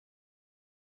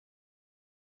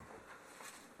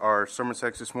Our sermon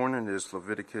text this morning is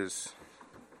Leviticus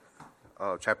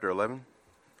chapter 11,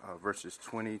 verses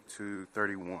 20 to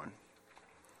 31.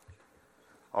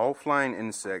 All flying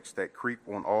insects that creep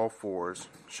on all fours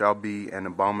shall be an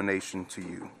abomination to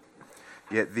you.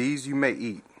 Yet these you may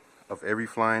eat, of every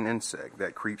flying insect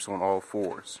that creeps on all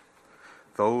fours,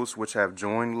 those which have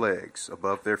joined legs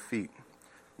above their feet,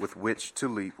 with which to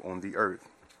leap on the earth.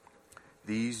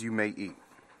 These you may eat,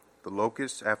 the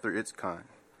locust after its kind,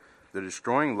 the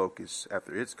destroying locust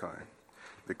after its kind,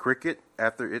 the cricket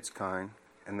after its kind,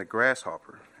 and the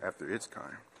grasshopper after its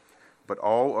kind. But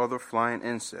all other flying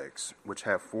insects which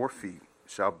have 4 feet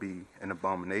shall be an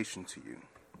abomination to you.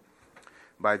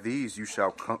 By these you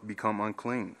shall become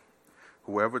unclean.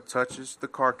 Whoever touches the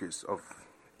carcass of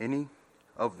any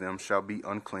of them shall be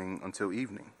unclean until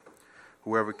evening.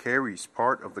 Whoever carries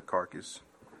part of the carcass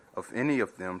of any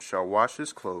of them shall wash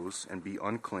his clothes and be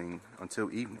unclean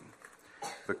until evening.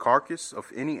 The carcass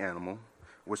of any animal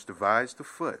which divides the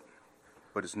foot,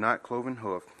 but is not cloven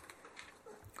hoofed,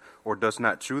 or does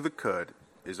not chew the cud,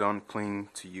 is unclean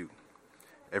to you.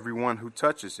 Everyone who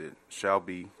touches it shall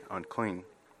be unclean.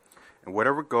 And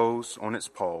whatever goes on its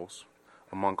paws,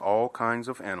 among all kinds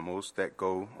of animals that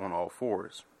go on all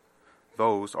fours,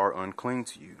 those are unclean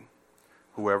to you.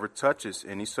 Whoever touches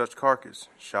any such carcass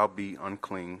shall be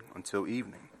unclean until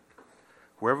evening.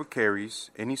 Whoever carries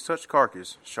any such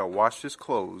carcass shall wash his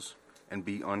clothes and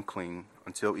be unclean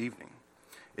until evening.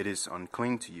 It is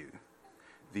unclean to you.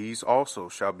 These also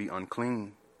shall be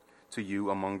unclean to you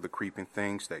among the creeping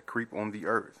things that creep on the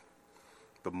earth,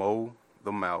 the mole,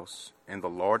 the mouse, and the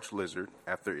large lizard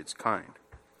after its kind,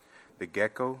 the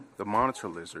gecko, the monitor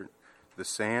lizard, the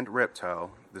sand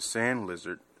reptile, the sand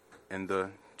lizard, and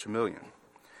the chameleon.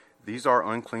 These are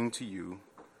unclean to you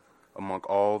among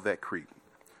all that creep.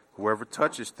 Whoever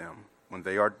touches them when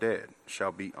they are dead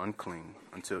shall be unclean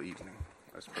until evening.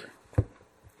 Let's pray.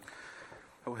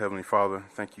 Oh, Heavenly Father,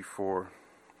 thank you for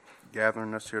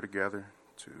gathering us here together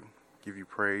to give you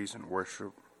praise and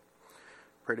worship.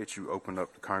 Pray that you open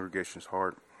up the congregation's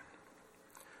heart,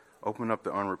 open up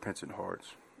the unrepentant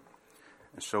hearts,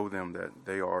 and show them that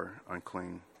they are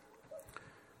unclean.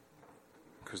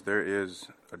 Because there is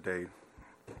a day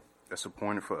that's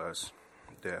appointed for us,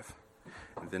 death,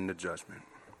 and then the judgment.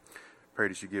 Pray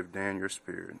that you give Dan your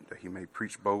spirit, that he may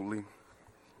preach boldly,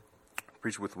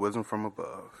 preach with wisdom from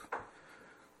above.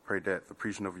 Pray that the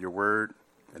preaching of your word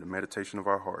and the meditation of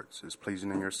our hearts is pleasing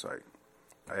in your sight.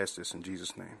 I ask this in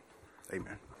Jesus' name.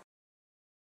 Amen.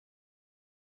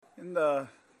 In the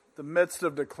midst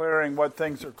of declaring what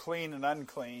things are clean and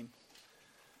unclean,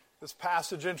 this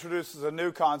passage introduces a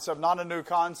new concept, not a new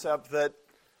concept that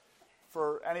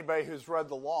for anybody who's read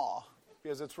the law,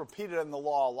 because it's repeated in the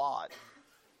law a lot.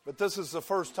 But this is the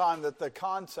first time that the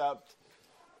concept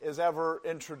is ever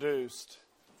introduced.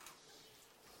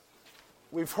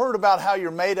 We've heard about how you're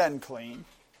made unclean.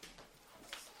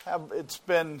 It's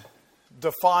been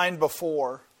defined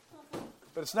before,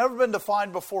 but it's never been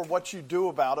defined before what you do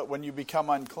about it when you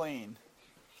become unclean.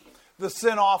 The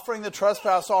sin offering, the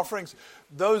trespass offerings,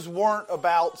 those weren't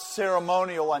about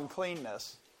ceremonial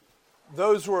uncleanness.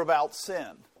 Those were about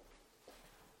sin.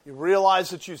 You realize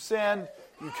that you sinned.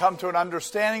 You come to an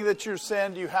understanding that you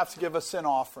sinned. You have to give a sin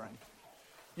offering.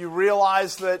 You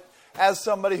realize that as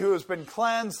somebody who has been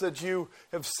cleansed, that you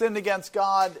have sinned against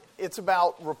God. It's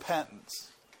about repentance,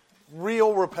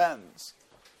 real repentance.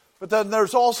 But then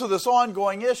there's also this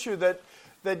ongoing issue that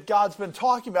God's been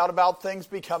talking about things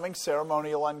becoming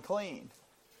ceremonial unclean.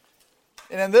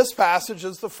 And in this passage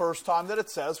is the first time that it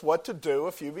says what to do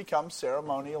if you become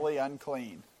ceremonially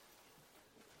unclean.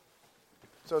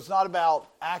 So it's not about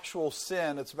actual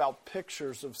sin, it's about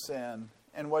pictures of sin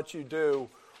and what you do,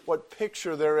 what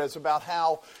picture there is about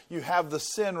how you have the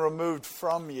sin removed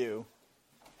from you.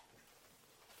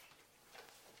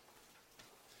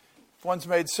 If one's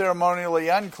made ceremonially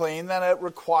unclean, then it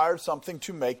requires something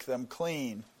to make them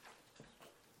clean.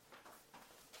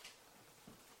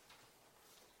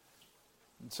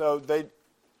 And so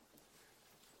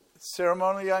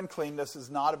ceremonial uncleanness is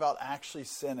not about actually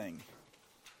sinning.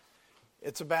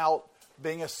 It's about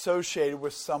being associated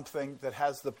with something that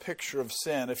has the picture of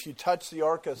sin. If you touch the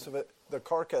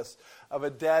carcass of a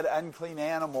dead, unclean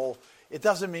animal, it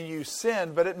doesn't mean you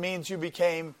sinned, but it means you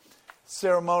became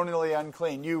ceremonially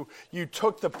unclean. You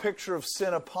took the picture of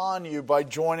sin upon you by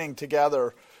joining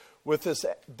together with this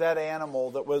dead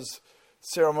animal that was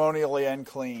ceremonially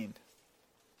unclean.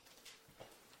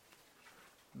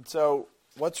 And so,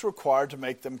 what's required to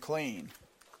make them clean?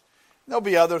 There'll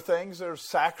be other things. There's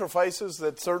sacrifices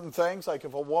that certain things, like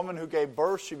if a woman who gave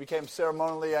birth, she became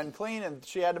ceremonially unclean and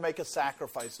she had to make a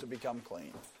sacrifice to become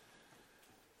clean.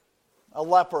 A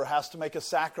leper has to make a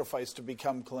sacrifice to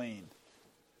become clean.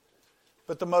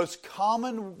 But the most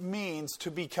common means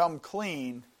to become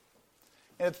clean,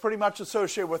 and it's pretty much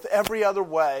associated with every other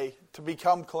way to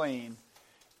become clean,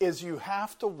 is you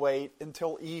have to wait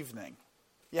until evening.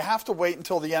 You have to wait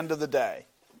until the end of the day.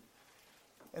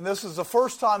 And this is the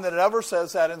first time that it ever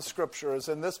says that in Scripture, is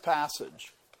in this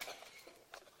passage.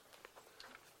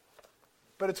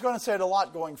 But it's going to say it a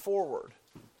lot going forward.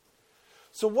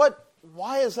 So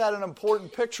why is that an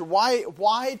important picture?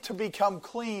 Why to become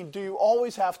clean do you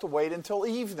always have to wait until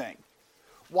evening?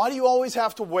 Why do you always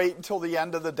have to wait until the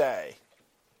end of the day?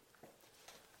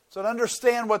 So to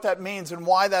understand what that means and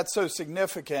why that's so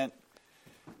significant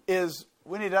is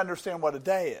we need to understand what a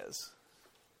day is.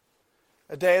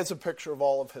 A day is a picture of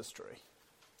all of history.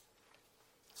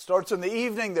 It starts in the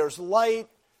evening, there's light,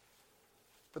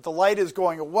 but the light is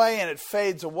going away and it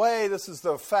fades away. This is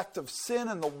the effect of sin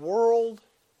in the world.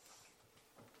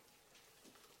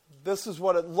 This is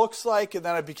what it looks like, and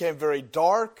then it became very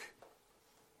dark.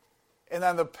 And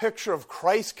then the picture of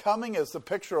Christ coming is the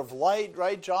picture of light,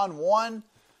 right? John 1.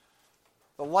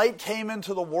 The light came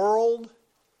into the world.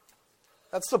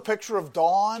 That's the picture of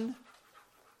dawn.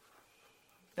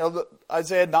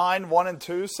 Isaiah 9, 1 and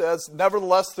 2 says,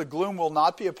 "Nevertheless, the gloom will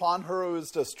not be upon her who is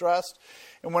distressed.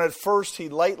 And when at first he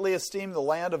lightly esteemed the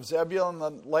land of Zebulun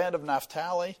and the land of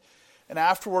Naphtali, and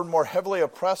afterward more heavily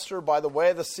oppressed her by the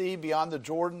way of the sea beyond the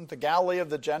Jordan, the Galilee of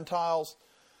the Gentiles,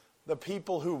 the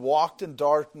people who walked in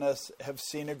darkness have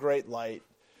seen a great light.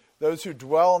 Those who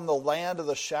dwell in the land of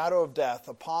the shadow of death,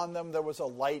 upon them there was a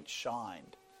light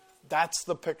shined." That's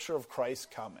the picture of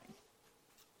Christ coming.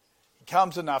 He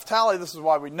comes in Naphtali. This is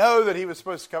why we know that he was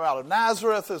supposed to come out of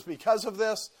Nazareth, is because of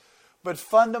this. But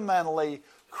fundamentally,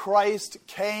 Christ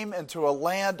came into a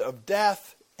land of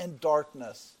death and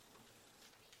darkness.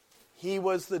 He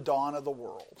was the dawn of the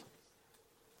world.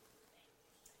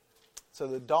 So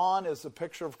the dawn is the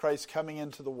picture of Christ coming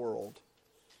into the world.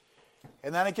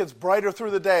 And then it gets brighter through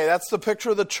the day. That's the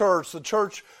picture of the church. The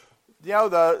church,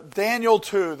 the Daniel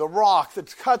 2, the rock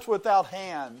that's cut without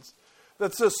hands.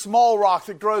 That's this small rock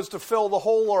that grows to fill the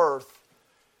whole earth.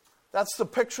 That's the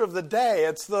picture of the day.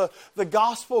 It's the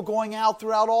gospel going out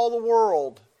throughout all the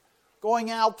world, going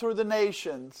out through the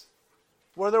nations.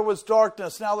 Where there was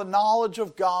darkness, now the knowledge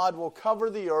of God will cover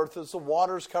the earth as the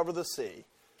waters cover the sea.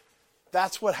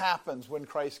 That's what happens when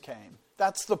Christ came.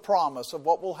 That's the promise of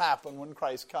what will happen when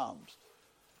Christ comes.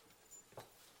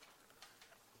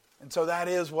 And so that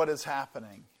is what is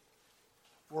happening.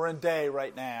 We're in day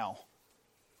right now.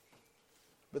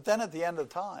 But then at the end of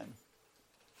time,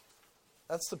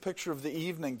 that's the picture of the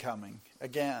evening coming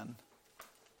again.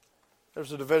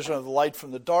 There's a division of the light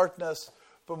from the darkness,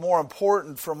 but more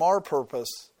important from our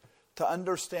purpose, to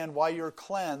understand why you're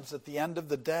cleansed at the end of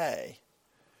the day.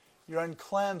 You're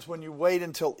uncleansed when you wait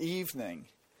until evening,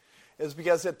 is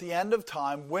because at the end of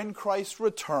time, when Christ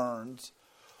returns,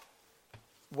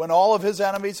 when all of his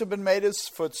enemies have been made his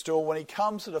footstool, when he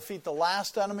comes to defeat the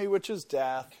last enemy, which is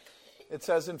death, it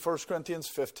says in 1 Corinthians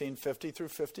 15, 50 through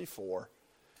 54,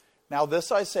 "Now this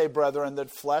I say, brethren,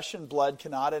 that flesh and blood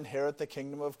cannot inherit the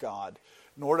kingdom of God,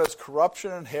 nor does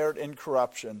corruption inherit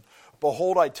incorruption.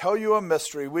 Behold, I tell you a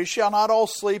mystery. We shall not all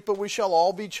sleep, but we shall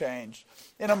all be changed.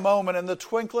 In a moment, in the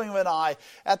twinkling of an eye,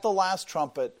 at the last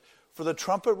trumpet. For the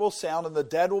trumpet will sound, and the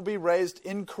dead will be raised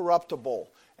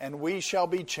incorruptible, and we shall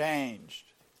be changed.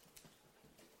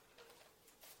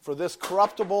 For this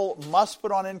corruptible must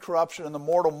put on incorruption, and the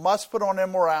mortal must put on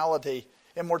immortality.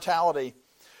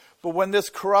 But when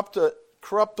this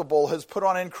corruptible has put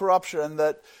on incorruption, and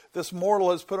that this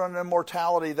mortal has put on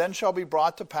immortality, then shall be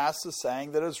brought to pass the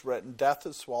saying that is written, death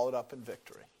is swallowed up in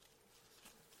victory."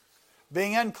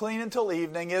 Being unclean until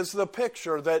evening is the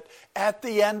picture that at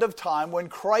the end of time, when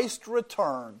Christ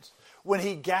returns, when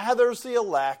he gathers the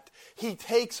elect, he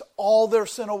takes all their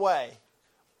sin away.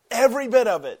 Every bit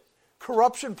of it.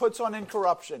 Corruption puts on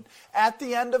incorruption. At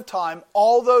the end of time,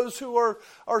 all those who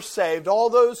are saved, all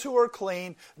those who are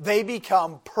clean, they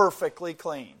become perfectly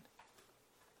clean.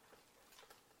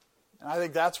 And I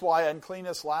think that's why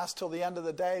uncleanness lasts till the end of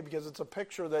the day, because it's a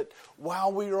picture that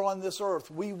while we are on this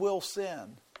earth, we will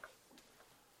sin.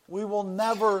 We will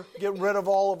never get rid of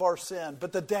all of our sin.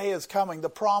 But the day is coming, the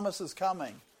promise is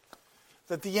coming,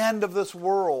 that the end of this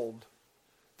world,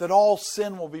 that all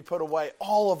sin will be put away.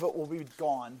 All of it will be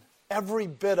gone. Every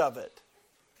bit of it.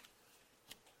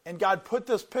 And God put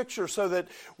this picture so that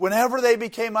whenever they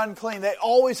became unclean, they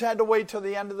always had to wait till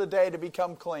the end of the day to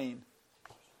become clean.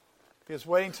 Because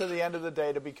waiting till the end of the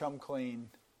day to become clean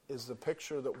is the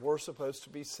picture that we're supposed to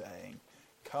be saying,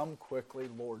 "Come quickly,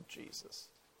 Lord Jesus."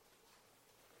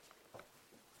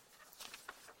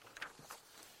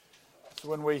 So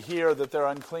when we hear that they're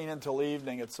unclean until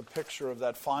evening, it's a picture of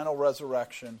that final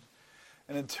resurrection.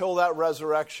 And until that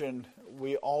resurrection,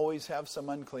 we always have some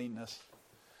uncleanness.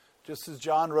 Just as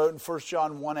John wrote in 1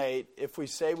 John 1:8, if we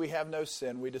say we have no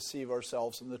sin, we deceive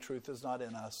ourselves and the truth is not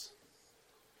in us.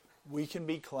 We can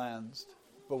be cleansed,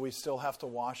 but we still have to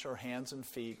wash our hands and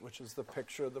feet, which is the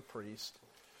picture of the priest.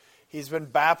 He's been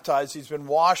baptized. He's been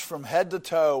washed from head to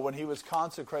toe when he was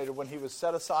consecrated, when he was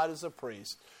set aside as a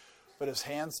priest. But his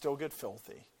hands still get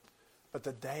filthy. But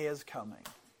the day is coming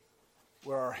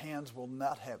where our hands will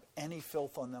not have any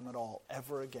filth on them at all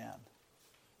ever again.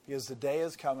 Because the day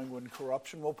is coming when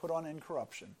corruption will put on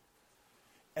incorruption.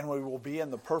 And we will be in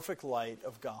the perfect light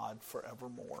of God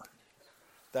forevermore.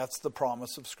 That's the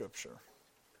promise of Scripture.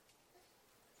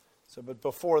 So, but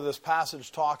before this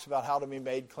passage talks about how to be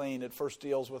made clean, it first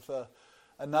deals with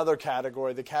another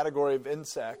category, the category of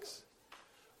insects.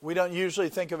 We don't usually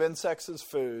think of insects as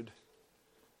food.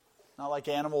 Not like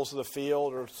animals of the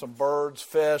field or some birds,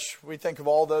 fish. We think of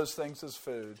all those things as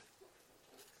food.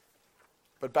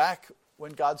 But back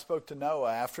when God spoke to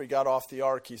Noah after he got off the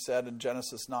ark, he said in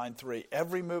Genesis 9:3,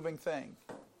 every moving thing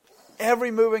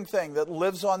that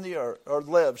lives on the earth or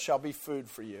lives shall be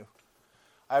food for you.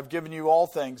 I have given you all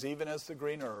things, even as the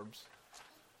green herbs.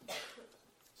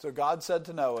 So God said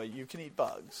to Noah, you can eat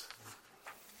bugs.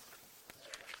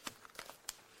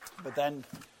 But then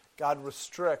God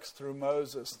restricts through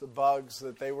Moses the bugs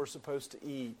that they were supposed to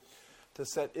eat to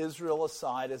set Israel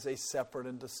aside as a separate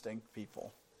and distinct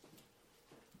people.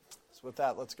 So with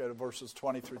that, let's go to verses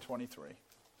 20 through 23.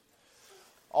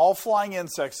 All flying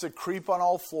insects that creep on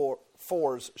all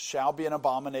fours shall be an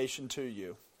abomination to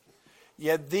you.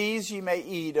 Yet these ye may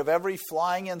eat of every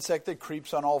flying insect that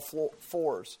creeps on all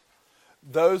fours,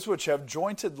 those which have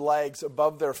jointed legs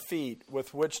above their feet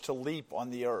with which to leap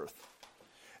on the earth.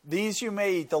 These you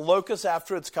may eat, the locust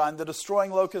after its kind, the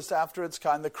destroying locust after its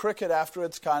kind, the cricket after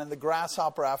its kind, and the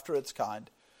grasshopper after its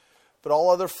kind. But all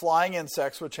other flying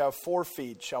insects which have 4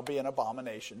 feet shall be an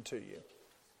abomination to you.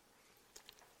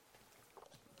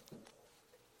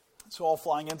 So all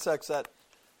flying insects, that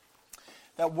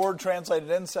word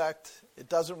translated insect, it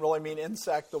doesn't really mean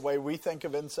insect the way we think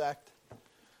of insect.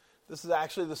 This is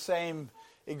actually the same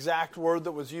exact word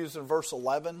that was used in verse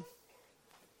 11.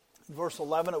 In verse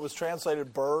 11, it was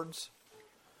translated birds.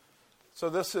 So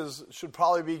this should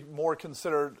probably be more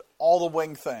considered all the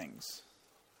winged things.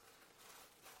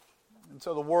 And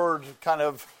so the word kind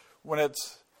of, when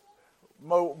it's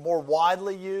more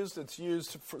widely used, it's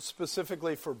used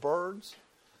specifically for birds.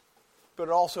 But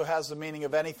it also has the meaning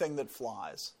of anything that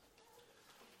flies.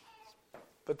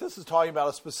 But this is talking about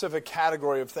a specific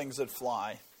category of things that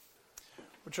fly,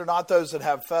 which are not those that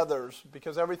have feathers,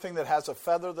 because everything that has a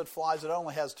feather that flies, it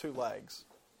only has 2 legs.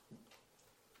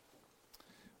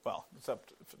 Well,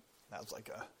 except if it has like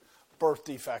a birth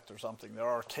defect or something. There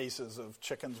are cases of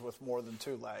chickens with more than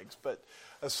 2 legs. But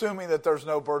assuming that there's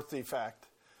no birth defect,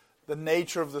 the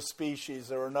nature of the species,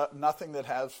 there are nothing that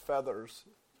has feathers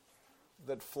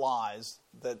that flies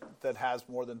that has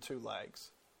more than 2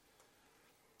 legs.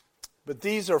 But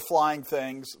these are flying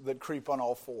things that creep on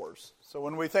all fours. So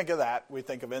when we think of that, we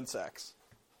think of insects.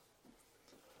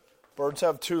 Birds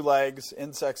have 2 legs.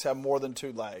 Insects have more than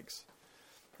 2 legs.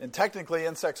 And technically,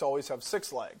 insects always have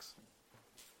 6 legs.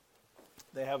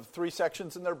 They have 3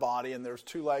 sections in their body, and there's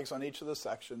 2 legs on each of the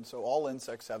sections. So all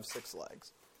insects have 6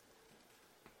 legs.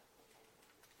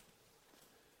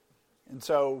 And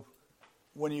so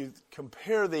when you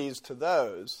compare these to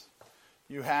those,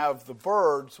 you have the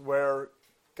birds where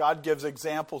God gives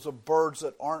examples of birds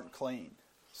that aren't clean.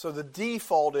 So the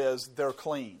default is they're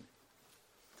clean.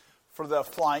 For the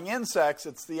flying insects,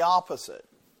 it's the opposite.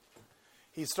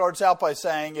 He starts out by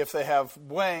saying if they have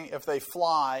wing, if they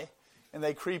fly and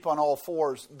they creep on all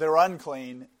fours, they're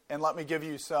unclean. And let me give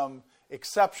you some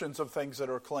exceptions of things that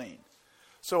are clean.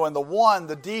 So in the one,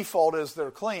 the default is they're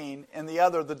clean, and the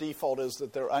other, the default is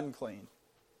that they're unclean.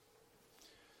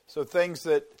 So things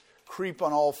that creep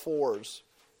on all fours.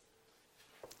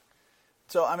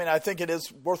 So, I think it is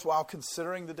worthwhile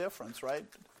considering the difference, right?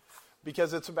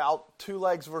 Because it's about 2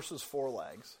 legs versus 4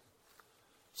 legs.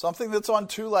 Something that's on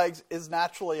 2 legs is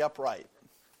naturally upright.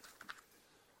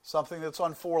 Something that's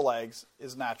on 4 legs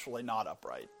is naturally not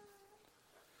upright.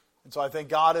 And so I think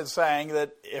God is saying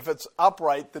that if it's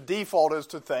upright, the default is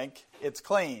to think it's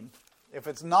clean. If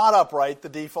it's not upright, the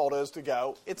default is to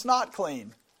go, it's not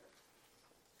clean.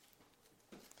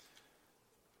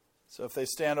 So if they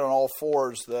stand on all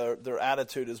fours, their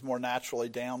attitude is more naturally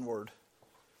downward.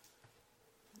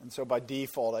 And so by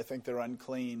default, I think they're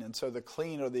unclean. And so the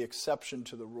clean are the exception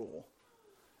to the rule.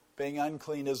 Being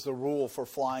unclean is the rule for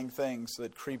flying things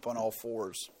that creep on all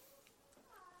fours.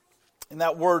 And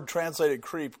that word translated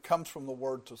creep comes from the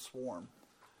word to swarm.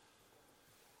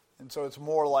 And so it's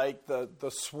more like the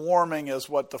swarming is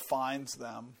what defines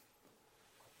them.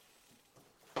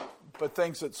 But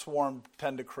things that swarm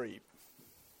tend to creep.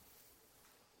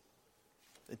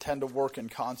 They tend to work in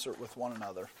concert with one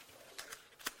another.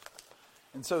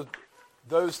 And so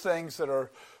those things that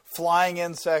are flying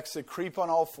insects that creep on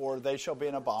all four, they shall be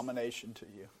an abomination to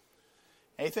you.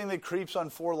 Anything that creeps on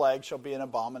four legs shall be an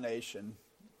abomination,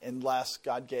 unless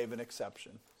God gave an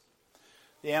exception.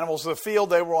 The animals of the field,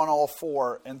 they were on all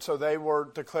four, and so they were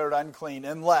declared unclean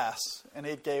unless, and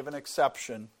it gave an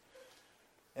exception,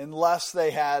 unless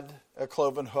they had a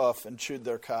cloven hoof and chewed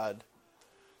their cud.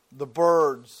 The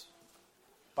birds,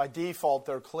 by default,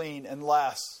 they're clean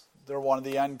unless they're one of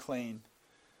the unclean.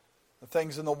 The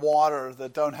things in the water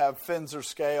that don't have fins or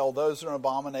scale, those are an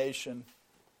abomination.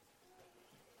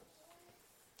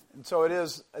 And so it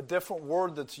is a different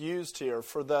word that's used here.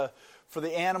 For the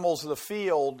animals of the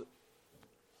field,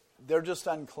 they're just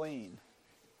unclean.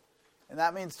 And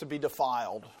that means to be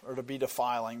defiled or to be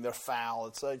defiling. They're foul.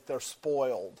 It's like they're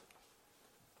spoiled.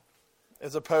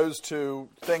 As opposed to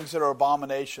things that are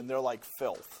abomination, they're like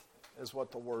filth, is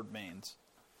what the word means.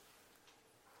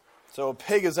 So a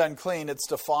pig is unclean, it's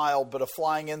defiled, but a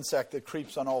flying insect that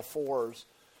creeps on all fours,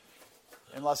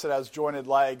 unless it has jointed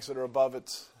legs that are above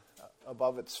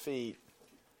its feet,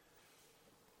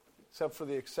 except for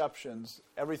the exceptions,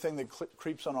 everything that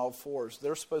creeps on all fours,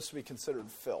 they're supposed to be considered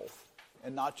filth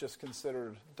and not just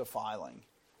considered defiling.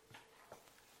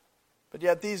 But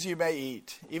yet these you may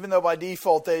eat. Even though by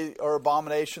default they are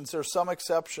abominations, there are some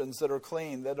exceptions that are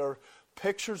clean, that are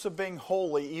pictures of being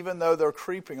holy, even though they're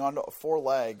creeping on four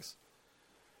legs.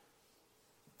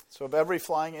 So of every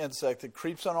flying insect that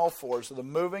creeps on all fours, of the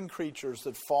moving creatures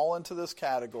that fall into this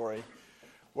category,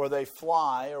 where they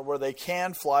fly, or where they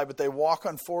can fly, but they walk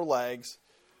on four legs,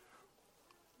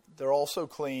 they're also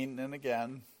clean. And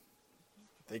again,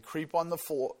 they creep on the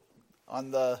floor,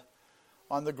 on the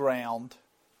ground,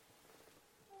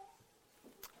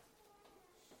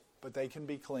 but they can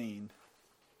be clean.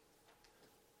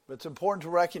 But it's important to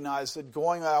recognize that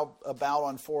going about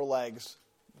on four legs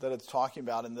that it's talking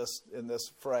about in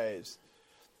this phrase,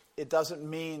 it doesn't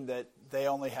mean that they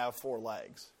only have four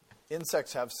legs.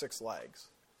 Insects have 6 legs.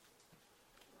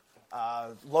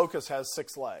 Locust has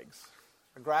 6 legs.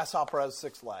 A grasshopper has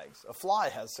 6 legs. A fly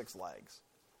has 6 legs.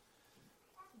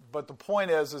 But the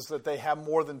point is that they have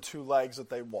more than 2 legs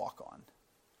that they walk on,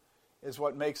 is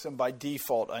what makes them by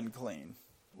default unclean.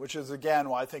 Which is, again,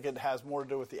 why I think it has more to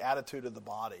do with the attitude of the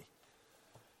body.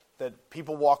 That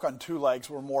people walk on 2 legs,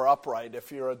 we're more upright.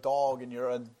 If you're a dog and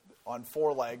you're on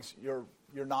 4 legs, you're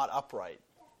not upright.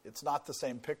 It's not the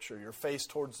same picture. Your face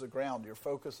towards the ground. Your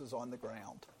focus is on the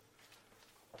ground.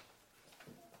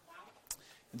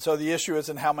 And so the issue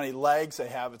isn't how many legs they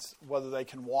have. It's whether they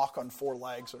can walk on 4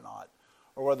 legs or not.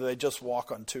 Or whether they just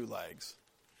walk on 2 legs.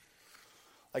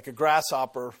 Like a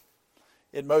grasshopper,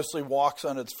 it mostly walks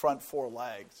on its front 4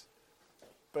 legs,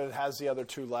 but it has the other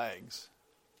 2 legs.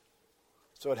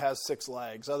 So it has 6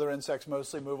 legs. Other insects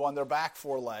mostly move on their back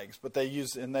 4 legs, but they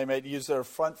may use their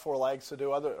front 4 legs to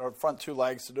do front 2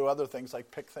 legs to do other things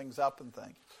like pick things up and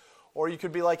things. Or you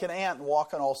could be like an ant and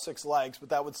walk on all 6 legs, but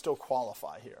that would still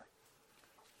qualify here.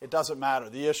 It doesn't matter.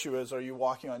 The issue is, are you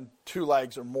walking on 2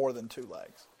 legs or more than 2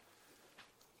 legs?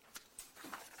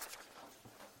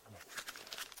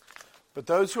 But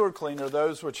those who are clean are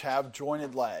those which have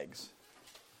jointed legs.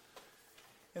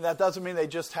 And that doesn't mean they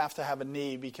just have to have a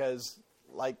knee, because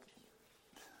like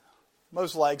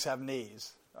most legs have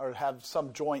knees or have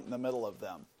some joint in the middle of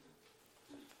them.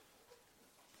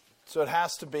 So it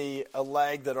has to be a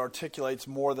leg that articulates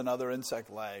more than other insect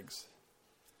legs.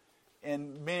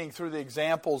 And meaning through the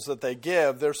examples that they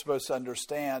give, they're supposed to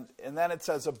understand. And then it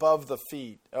says above their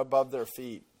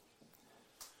feet.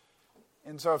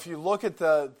 And so if you look at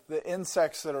the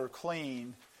insects that are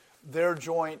clean, their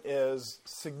joint is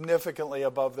significantly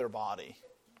above their body.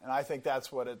 And I think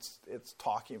that's what it's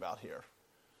talking about here.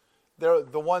 They're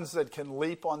the ones that can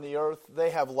leap on the earth, they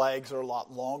have legs that are a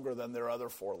lot longer than their other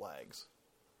 4 legs.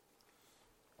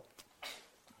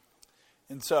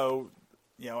 And so,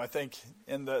 I think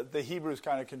in the Hebrew is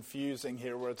kind of confusing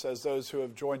here, where it says those who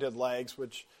have jointed legs,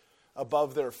 which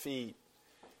above their feet.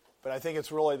 But I think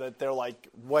it's really that they're like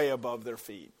way above their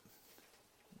feet.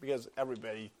 Because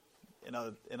everybody, in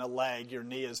a leg, your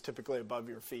knee is typically above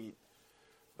your feet.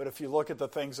 But if you look at the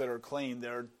things that are clean,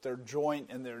 their joint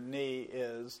and their knee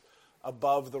is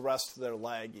above the rest of their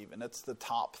leg even. It's the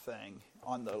top thing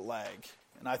on the leg.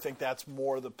 And I think that's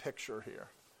more the picture here.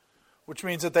 Which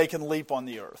means that they can leap on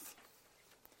the earth.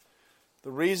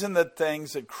 The reason that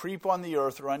things that creep on the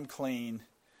earth are unclean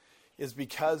is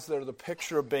because they're the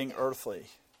picture of being earthly,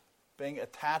 being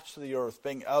attached to the earth,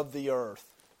 being of the earth,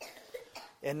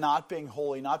 and not being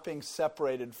holy, not being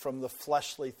separated from the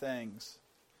fleshly things,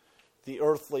 the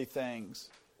earthly things.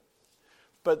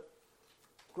 But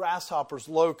grasshoppers,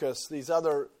 locusts, these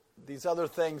other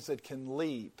things that can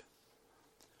leap,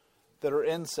 that are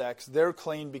insects, they're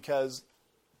clean because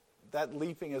that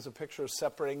leaping is a picture of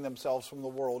separating themselves from the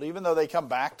world. Even though they come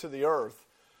back to the earth,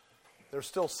 they're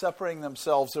still separating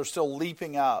themselves, they're still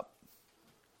leaping up.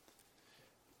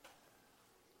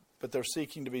 But they're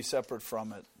seeking to be separate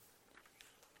from it.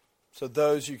 So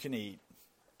those you can eat.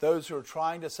 Those who are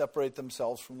trying to separate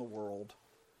themselves from the world,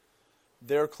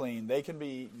 they're clean, they can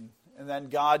be eaten. And then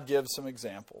God gives some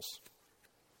examples.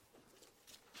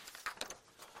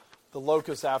 The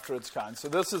locust after its kind. So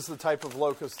this is the type of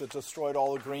locust that destroyed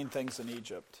all the green things in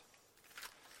Egypt.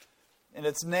 And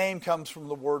its name comes from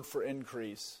the word for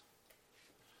increase.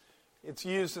 It's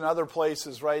used in other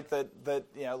places, right? That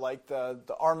like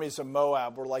the armies of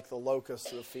Moab were like the locusts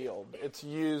of the field. It's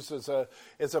used as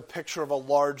a picture of a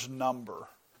large number.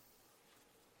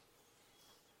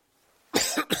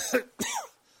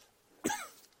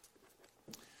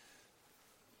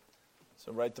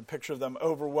 So, right, the picture of them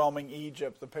overwhelming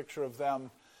Egypt, the picture of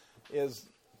them is,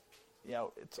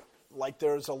 it's like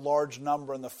there's a large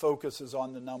number and the focus is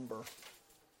on the number.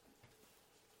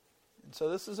 And so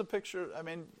this is a picture,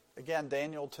 again,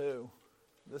 Daniel 2.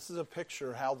 This is a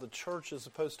picture how the church is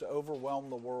supposed to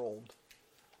overwhelm the world.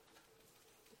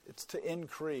 It's to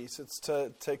increase, it's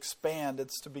to expand,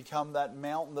 it's to become that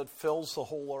mountain that fills the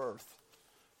whole earth.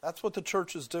 That's what the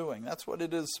church is doing. That's what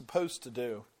it is supposed to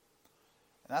do.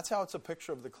 And that's how it's a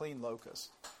picture of the clean locust.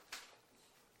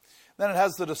 Then it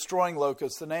has the destroying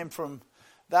locust. The name from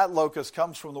that locust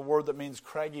comes from the word that means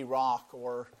craggy rock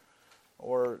or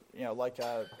like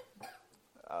a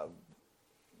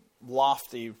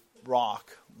lofty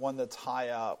rock, one that's high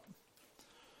up.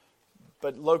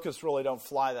 But locusts really don't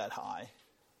fly that high.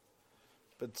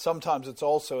 But sometimes it's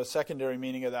also a secondary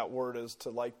meaning of that word is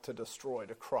to destroy,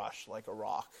 to crush, like a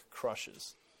rock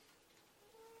crushes.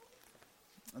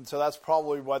 And so that's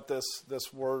probably what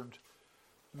this word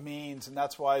means, and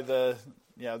that's why the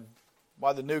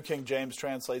New King James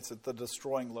translates it the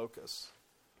destroying locust.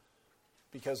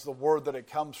 Because the word that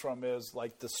it comes from is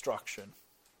like destruction.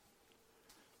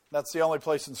 That's the only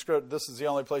place in Scripture. This is the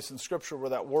only place in Scripture where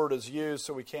that word is used,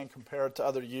 so we can't compare it to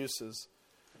other uses.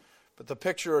 But the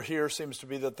picture here seems to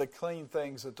be that the clean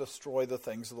things that destroy the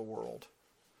things of the world.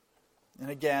 And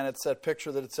again, it's that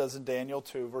picture that it says in Daniel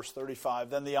 2, verse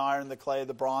 35. Then the iron, the clay,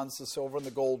 the bronze, the silver, and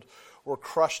the gold were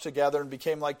crushed together and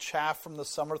became like chaff from the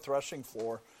summer threshing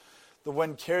floor. The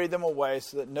wind carried them away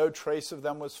so that no trace of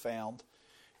them was found.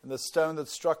 And the stone that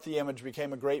struck the image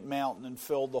became a great mountain and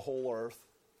filled the whole earth.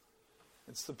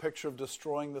 It's the picture of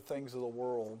destroying the things of the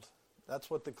world.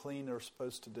 That's what the clean are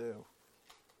supposed to do.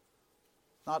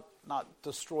 Not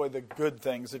destroy the good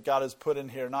things that God has put in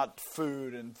here, not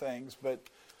food and things, but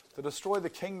to destroy the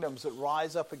kingdoms that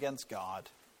rise up against God.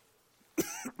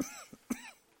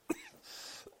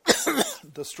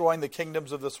 Destroying the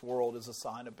kingdoms of this world is a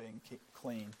sign of being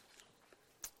clean.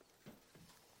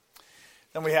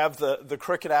 Then we have the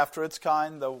cricket after its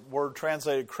kind. The word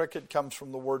translated cricket comes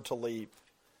from the word to leap.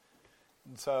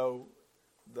 And so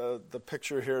the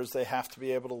picture here is they have to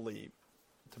be able to leap,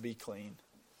 to be clean.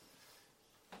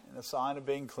 And a sign of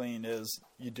being clean is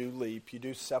you do leap. You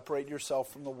do separate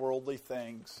yourself from the worldly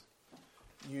things.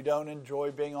 You don't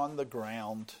enjoy being on the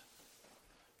ground.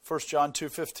 1 John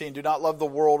 2:15, do not love the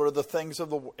world or the things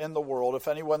in the world. If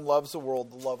anyone loves the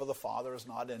world, the love of the Father is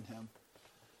not in him.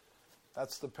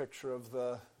 That's the picture of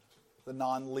the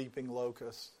non-leaping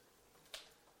locust,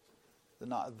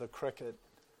 the cricket.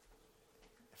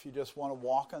 If you just want to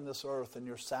walk on this earth and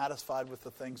you're satisfied with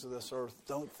the things of this earth,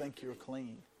 don't think you're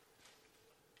clean.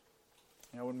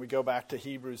 When we go back to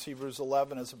Hebrews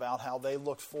 11 is about how they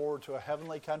looked forward to a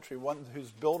heavenly country, one whose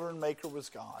builder and maker was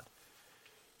God.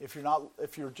 If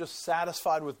you're just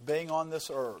satisfied with being on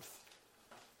this earth,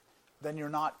 then you're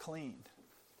not clean.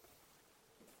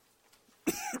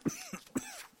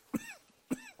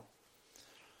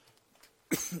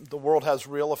 The world has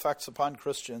real effects upon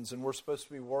Christians, and we're supposed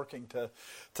to be working to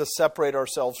separate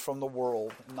ourselves from the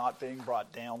world and not being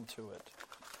brought down to it.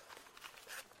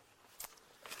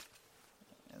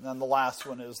 And then the last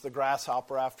one is the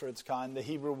grasshopper after its kind. The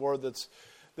Hebrew word this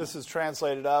is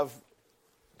translated of,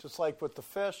 just like with the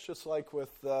fish, just like with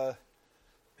the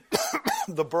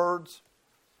birds.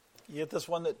 You get this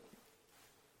one that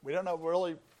we don't know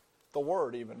really the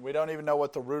word even. We don't even know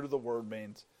what the root of the word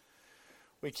means.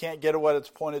 We can't get at what it's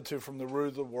pointed to from the root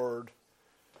of the word.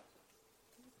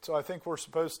 So I think we're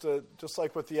supposed to, just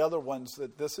like with the other ones,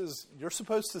 that you're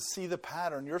supposed to see the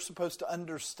pattern. You're supposed to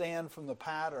understand from the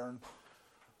pattern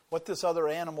what this other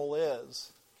animal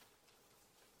is.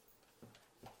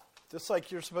 Just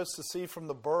like you're supposed to see from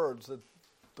the birds, that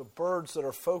the birds that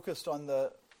are focused on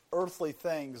the earthly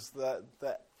things, the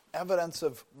evidence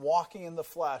of walking in the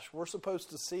flesh, we're supposed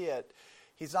to see it.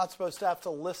 He's not supposed to have to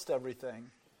list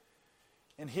everything.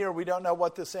 And here we don't know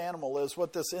what this animal is,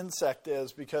 what this insect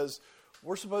is, because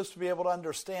we're supposed to be able to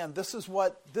understand this is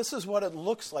what it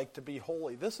looks like to be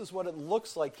holy. This is what it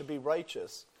looks like to be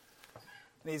righteous.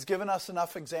 And he's given us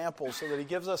enough examples so that he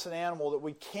gives us an animal that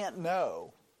we can't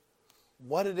know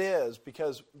what it is,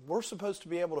 because we're supposed to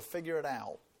be able to figure it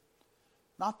out.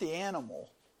 Not the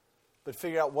animal, but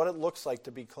figure out what it looks like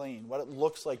to be clean, what it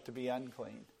looks like to be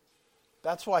unclean.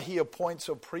 That's why he appoints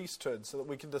a priesthood, so that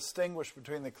we can distinguish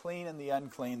between the clean and the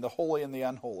unclean, the holy and the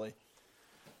unholy.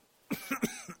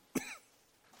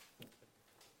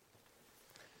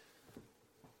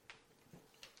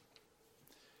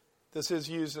 This is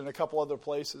used in a couple other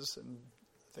places, and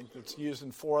I think it's used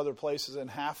in 4 other places. In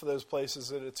half of those places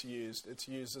that it's used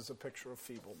as a picture of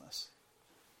feebleness.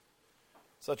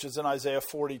 Such as in Isaiah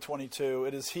 40:22,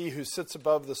 it is he who sits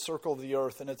above the circle of the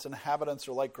earth, and its inhabitants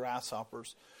are like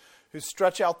grasshoppers, who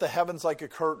stretch out the heavens like a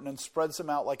curtain and spreads them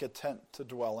out like a tent to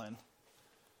dwell in.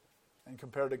 And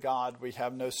compared to God, we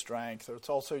have no strength. Or it's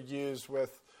also used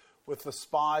with the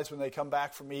spies when they come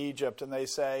back from Egypt and they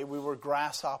say, we were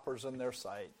grasshoppers in their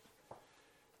sight.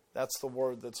 That's the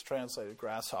word that's translated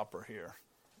grasshopper here.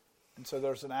 And so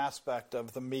there's an aspect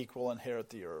of the meek will inherit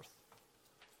the earth.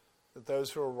 That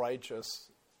those who are righteous,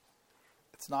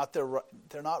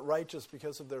 they're not righteous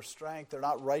because of their strength. They're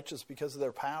not righteous because of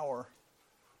their power.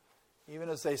 Even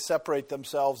as they separate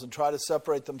themselves and try to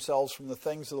separate themselves from the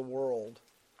things of the world,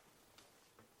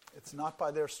 it's not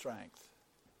by their strength.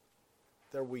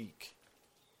 They're weak.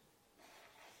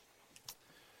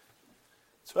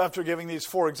 So after giving these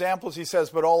 4 examples, he says,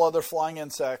 but all other flying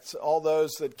insects, all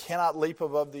those that cannot leap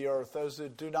above the earth, those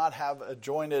that do not have a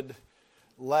jointed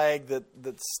leg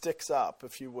that sticks up,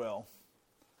 if you will,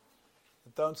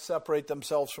 that don't separate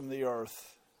themselves from the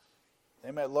earth.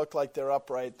 They might look like they're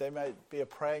upright. They might be a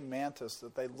praying mantis,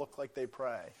 that they look like they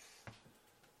pray,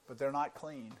 but they're not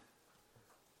clean.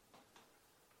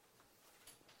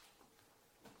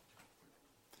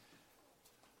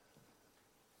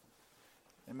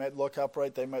 They might look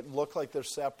upright, they might look like they're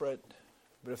separate,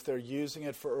 but if they're using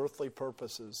it for earthly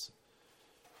purposes.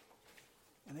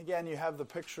 And again, you have the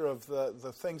picture of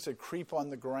the things that creep on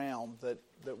the ground that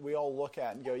we all look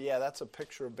at and go, yeah, that's a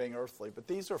picture of being earthly. But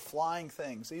these are flying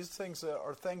things. These things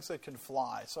are things that can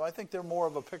fly. So I think they're more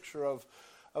of a picture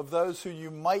of those who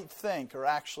you might think are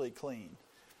actually clean,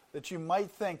 that you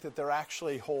might think that they're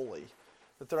actually holy,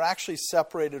 that they're actually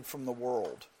separated from the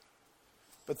world.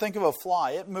 But think of a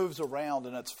fly. It moves around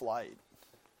in its flight.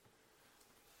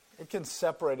 It can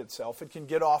separate itself. It can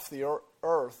get off the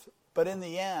earth. But in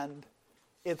the end,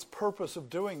 its purpose of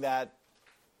doing that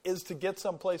is to get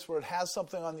someplace where it has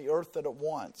something on the earth that it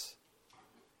wants.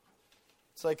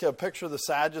 It's like a picture of the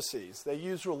Sadducees. They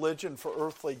use religion for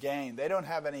earthly gain. They don't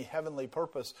have any heavenly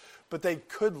purpose, but they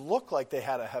could look like they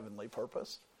had a heavenly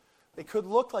purpose. They could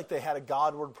look like they had a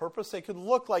Godward purpose. They could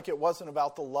look like it wasn't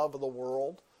about the love of the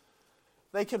world.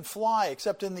 They can fly,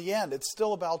 except in the end, it's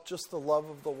still about just the love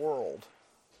of the world.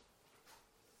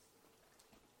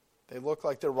 They look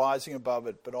like they're rising above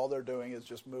it, but all they're doing is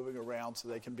just moving around so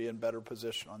they can be in better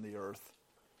position on the earth.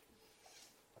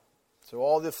 So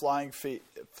all the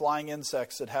flying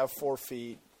insects that have 4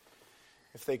 feet,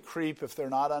 if they creep, if they're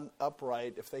not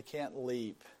upright, if they can't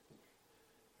leap,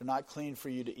 they're not clean for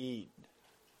you to eat.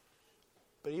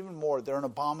 But even more, they're an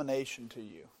abomination to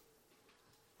you.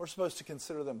 We're supposed to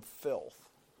consider them filth.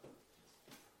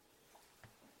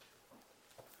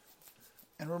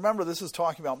 And remember, this is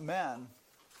talking about men.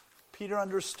 Peter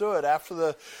understood after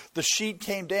the sheet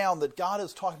came down that God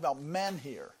is talking about men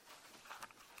here.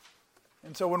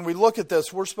 And so when we look at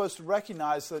this, we're supposed to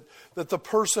recognize that the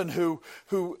person who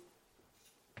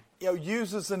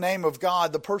uses the name of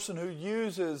God, the person who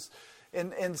uses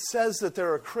and says that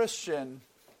they're a Christian,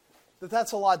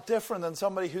 that's a lot different than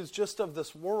somebody who's just of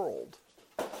this world.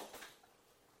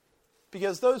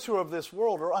 Because those who are of this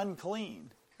world are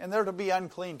unclean, and they're to be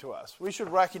unclean to us. We should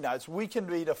recognize we can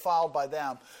be defiled by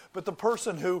them. But the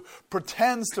person who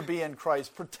pretends to be in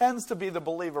Christ, pretends to be the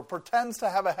believer, pretends to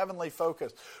have a heavenly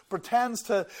focus, pretends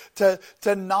to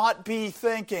not be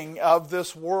thinking of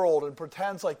this world and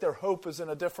pretends like their hope is in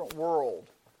a different world,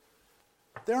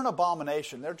 they're an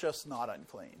abomination. They're just not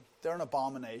unclean. They're an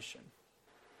abomination.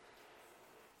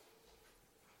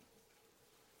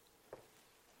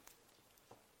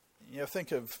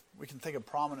 We can think of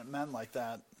prominent men like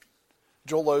that.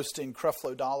 Joel Osteen,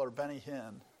 Creflo Dollar, Benny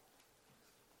Hinn.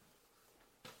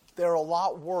 They're a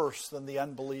lot worse than the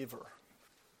unbeliever.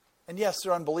 And yes,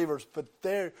 they're unbelievers, but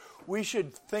we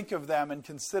should think of them and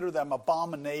consider them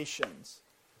abominations.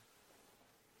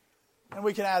 And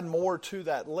we can add more to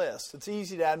that list. It's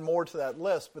easy to add more to that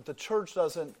list, but the church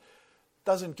doesn't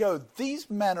go, these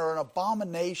men are an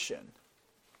abomination.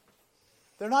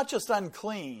 They're not just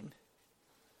unclean.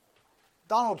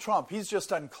 Donald Trump, he's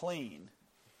just unclean.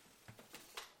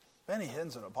 Benny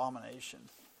Hinn's an abomination.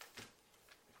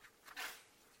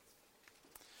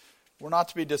 We're not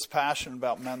to be dispassionate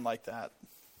about men like that.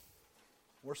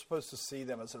 We're supposed to see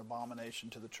them as an abomination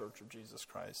to the Church of Jesus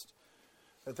Christ.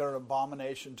 That they're an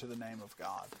abomination to the name of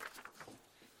God.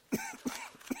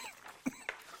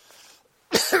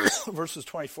 Verses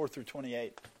 24 through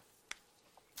 28.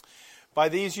 By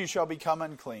these you shall become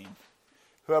unclean.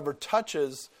 Whoever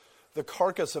touches the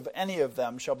carcass of any of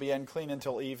them shall be unclean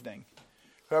until evening.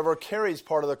 Whoever carries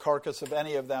part of the carcass of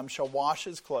any of them shall wash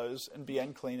his clothes and be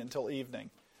unclean until evening.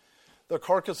 The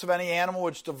carcass of any animal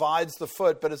which divides the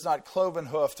foot but is not cloven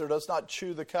hoofed or does not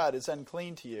chew the cud is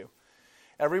unclean to you.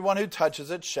 Everyone who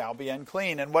touches it shall be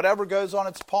unclean. And whatever goes on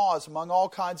its paws among all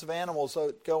kinds of animals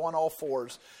that go on all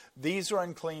fours, these are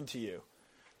unclean to you.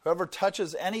 Whoever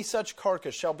touches any such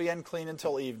carcass shall be unclean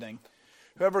until evening.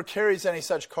 Whoever carries any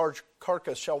such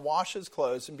carcass shall wash his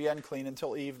clothes and be unclean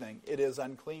until evening. It is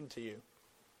unclean to you.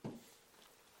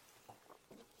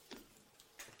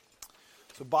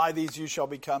 So by these you shall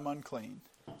become unclean.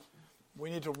 We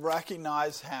need to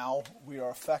recognize how we are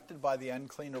affected by the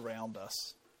unclean around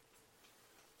us.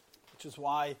 Which is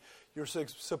why you're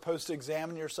supposed to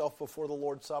examine yourself before the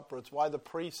Lord's Supper. It's why the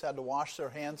priests had to wash their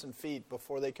hands and feet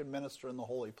before they could minister in the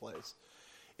holy place.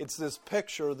 It's this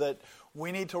picture that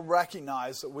we need to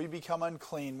recognize that we become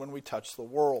unclean when we touch the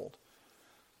world.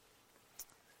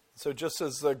 So just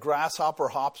as the grasshopper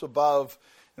hops above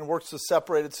and works to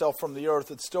separate itself from the earth,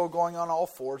 it's still going on all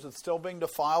fours. It's still being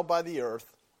defiled by the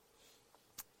earth.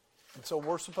 And so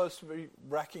we're supposed to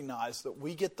recognize that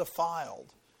we get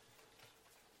defiled.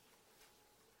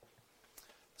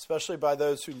 Especially by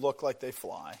those who look like they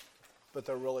fly, but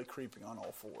they're really creeping on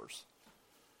all fours.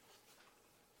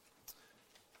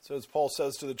 So as Paul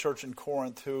says to the church in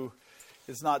Corinth, who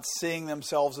is not seeing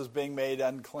themselves as being made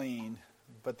unclean,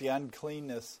 but the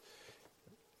uncleanness,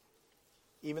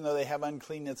 even though they have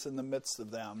uncleanness in the midst of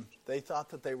them, they thought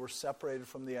that they were separated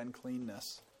from the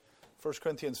uncleanness. 1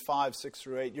 Corinthians 5, 6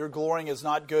 through 8, your glorying is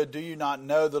not good. Do you not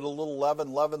know that a little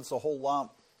leaven leavens the whole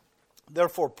lump?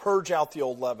 Therefore purge out the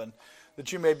old leaven,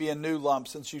 that you may be a new lump,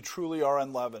 since you truly are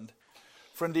unleavened.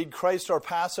 For indeed Christ our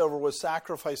Passover was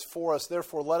sacrificed for us.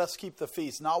 Therefore let us keep the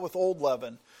feast, not with old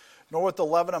leaven, nor with the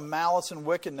leaven of malice and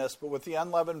wickedness, but with the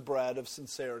unleavened bread of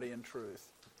sincerity and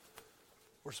truth.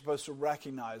 We're supposed to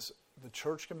recognize the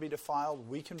church can be defiled,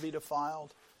 we can be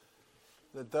defiled,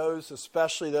 that those,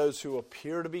 especially those who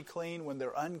appear to be clean, when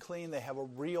they're unclean, they have a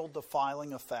real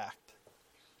defiling effect.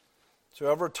 So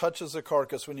whoever touches the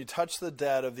carcass, when you touch the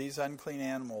dead of these unclean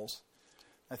animals,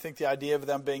 I think the idea of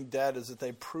them being dead is that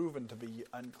they've proven to be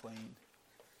unclean.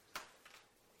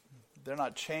 They're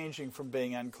not changing from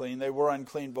being unclean. They were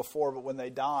unclean before, but when they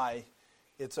die,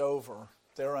 it's over.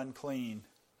 They're unclean.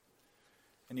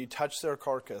 And you touch their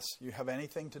carcass, you have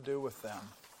anything to do with them,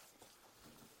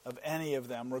 of any of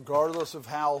them, regardless of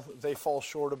how they fall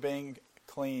short of being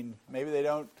clean. Maybe they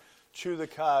don't chew the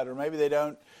cud, or maybe they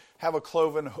don't have a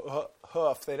cloven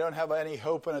hoof. They don't have any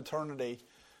hope in eternity.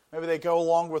 Maybe they go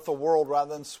along with the world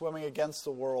rather than swimming against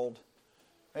the world.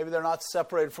 Maybe they're not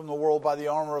separated from the world by the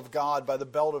armor of God, by the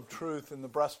belt of truth and the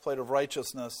breastplate of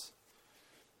righteousness.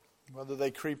 Whether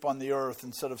they creep on the earth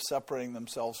instead of separating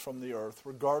themselves from the earth.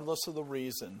 Regardless of the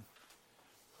reason,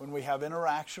 when we have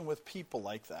interaction with people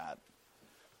like that,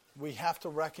 we have to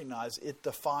recognize it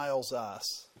defiles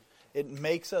us. It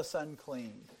makes us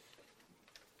unclean.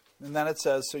 And then it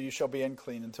says, so you shall be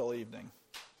unclean until evening.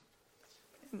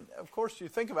 And of course, you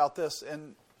think about this,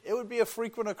 and it would be a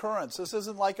frequent occurrence. This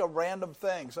isn't like a random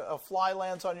thing. So a fly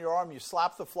lands on your arm, you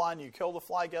slap the fly and you kill the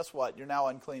fly, guess what? You're now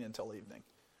unclean until evening.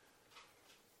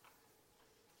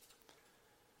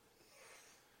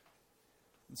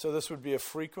 And so this would be a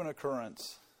frequent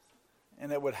occurrence.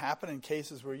 And it would happen in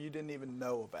cases where you didn't even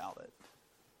know about it.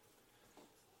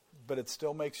 But it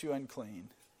still makes you unclean.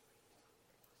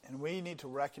 And we need to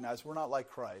recognize we're not like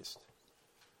Christ.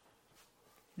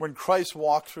 When Christ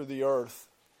walked through the earth,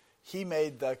 he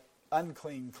made the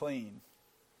unclean clean.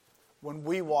 When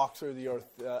we walk through the earth,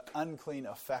 the unclean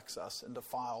affects us and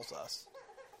defiles us.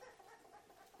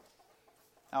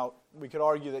 Now, we could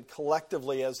argue that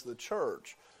collectively as the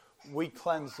church, we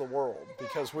cleanse the world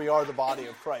because we are the body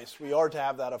of Christ. We are to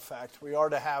have that effect. We are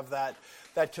to have that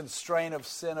constraint of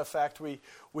sin effect. We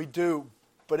do.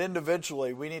 But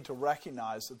individually, we need to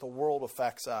recognize that the world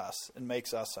affects us and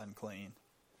makes us unclean.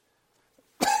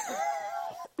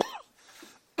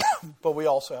 But we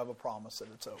also have a promise that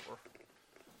it's over.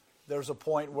 There's a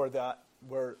point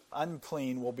where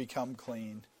unclean will become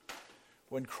clean.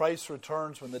 When Christ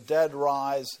returns, when the dead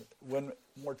rise, when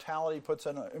mortality puts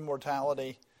in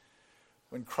immortality,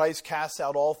 when Christ casts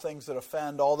out all things that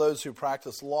offend, all those who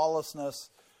practice lawlessness,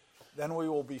 then we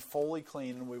will be fully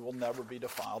clean and we will never be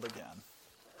defiled again.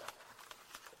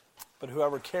 But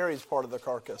whoever carries part of the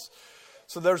carcass.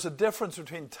 So there's a difference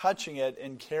between touching it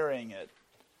and carrying it.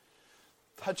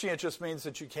 Touching it just means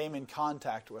that you came in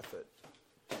contact with it.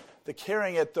 The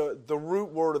carrying it, the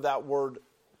root word of that word,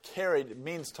 carried,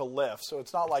 means to lift. So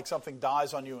it's not like something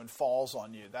dies on you and falls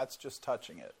on you. That's just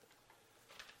touching it.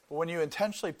 But when you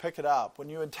intentionally pick it up, when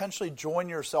you intentionally join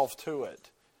yourself to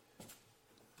it,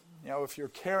 if you're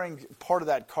carrying part of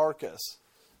that carcass,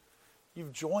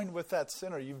 you've joined with that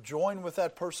sinner. You've joined with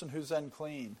that person who's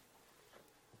unclean.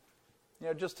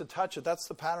 Just to touch it, that's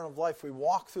the pattern of life. We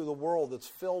walk through the world that's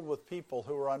filled with people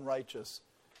who are unrighteous.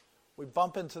 We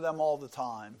bump into them all the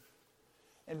time.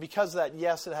 And because of that,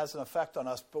 yes, it has an effect on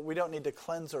us, but we don't need to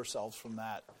cleanse ourselves from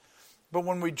that. But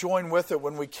when we join with it,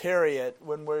 when we carry it,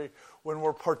 when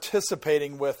we're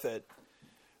participating with it,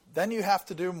 then you have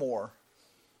to do more.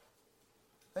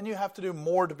 Then you have to do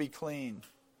more to be clean.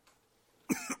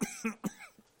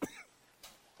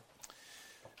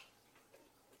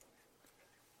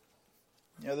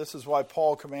 This is why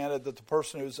Paul commanded that the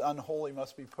person who's unholy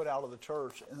must be put out of the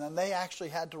church. And then they actually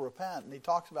had to repent. And he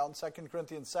talks about in 2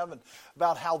 Corinthians 7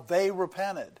 about how they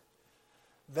repented.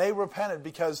 They repented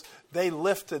because they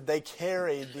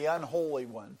carried the unholy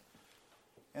one.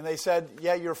 And they said,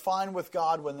 yeah, you're fine with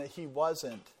God when he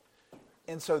wasn't.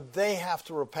 And so they have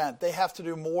to repent. They have to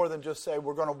do more than just say,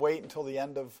 we're going to wait until the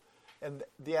end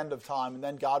of time, and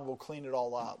then God will clean it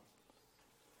all up.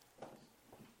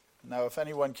 Now, if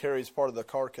anyone carries part of the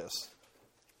carcass,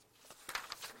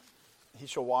 he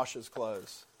shall wash his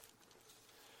clothes.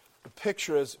 The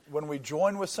picture is when we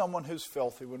join with someone who's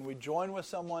filthy, when we join with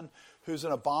someone who's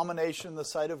an abomination in the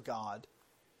sight of God,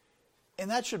 and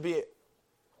that should be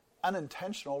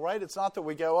unintentional, right? It's not that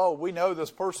we go, oh, we know this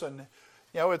person.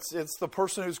 It's the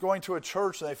person who's going to a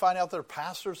church and they find out their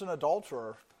pastor's an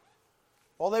adulterer.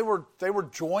 Well, they were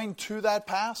joined to that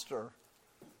pastor.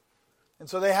 And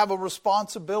so they have a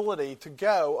responsibility to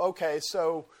go, okay,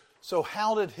 so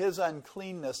how did his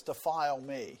uncleanness defile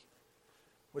me?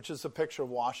 Which is the picture of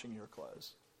washing your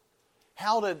clothes.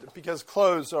 Because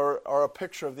clothes are a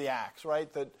picture of the acts,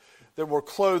 right? That we're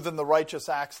clothed in the righteous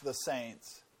acts of the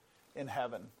saints in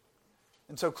heaven.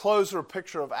 And so clothes are a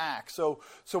picture of acts. So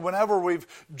whenever we've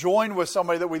joined with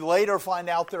somebody that we later find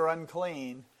out they're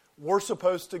unclean, we're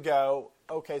supposed to go,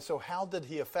 okay, so how did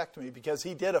he affect me? Because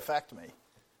he did affect me.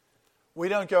 We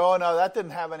don't go, oh, no, that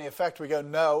didn't have any effect. We go,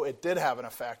 no, it did have an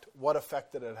effect. What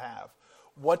effect did it have?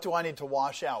 What do I need to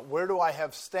wash out? Where do I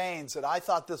have stains that I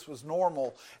thought this was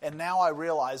normal, and now I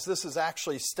realize this is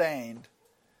actually stained?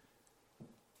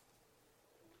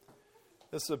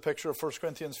 This is a picture of 1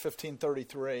 Corinthians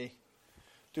 15:33.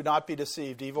 Do not be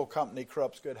deceived. Evil company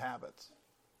corrupts good habits.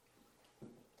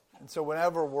 And so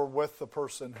whenever we're with the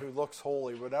person who looks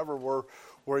holy, whenever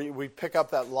we pick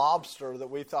up that lobster that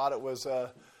we thought it was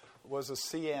a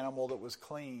sea animal that was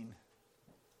clean,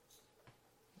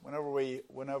 whenever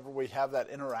we have that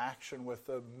interaction with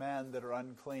the men that are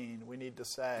unclean, we need to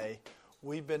say,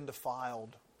 we've been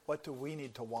defiled. What do we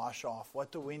need to wash off?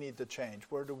 What do we need to change?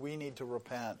 Where do we need to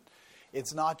repent?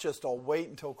 It's not just, I'll wait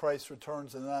until Christ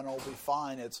returns and then I'll be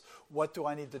fine. It's, what do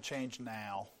I need to change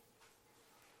now?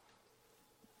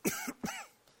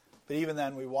 But even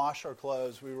then, we wash our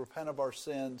clothes, we repent of our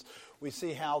sins, we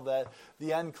see how that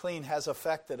the unclean has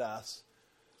affected us,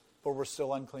 but we're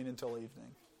still unclean until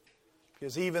evening.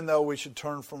 Because even though we should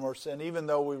turn from our sin, even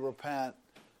though we repent,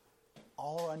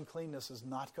 all our uncleanness is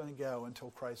not going to go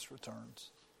until Christ returns.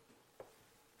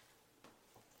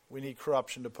 We need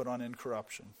corruption to put on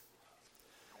incorruption.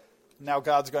 Now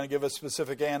God's going to give a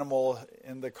specific animal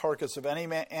in the carcass of any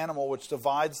animal which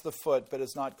divides the foot but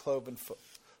is not cloven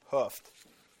hoofed.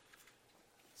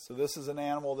 So this is an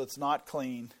animal that's not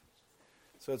clean.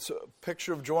 So it's a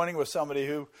picture of joining with somebody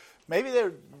who maybe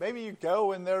you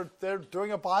go and they're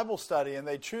doing a Bible study and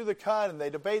they chew the cud and they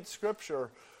debate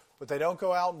Scripture, but they don't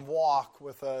go out and walk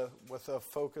with a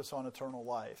focus on eternal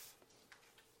life.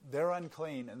 They're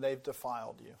unclean and they've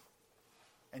defiled you,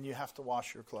 and you have to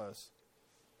wash your clothes.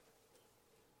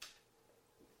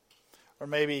 Or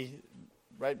maybe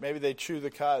right? Maybe they chew the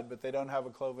cud, but they don't have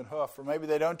a cloven hoof. Or maybe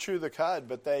they don't chew the cud,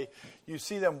 but you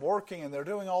see them working, and they're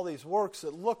doing all these works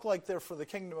that look like they're for the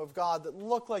kingdom of God, that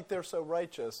look like they're so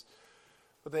righteous,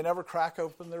 but they never crack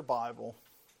open their Bible.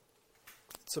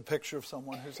 It's a picture of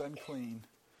someone who's unclean,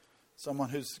 someone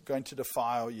who's going to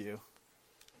defile you,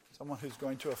 someone who's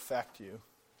going to affect you.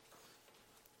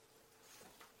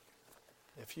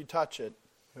 If you touch it,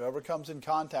 whoever comes in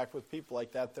contact with people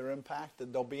like that, they're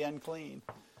impacted. They'll be unclean.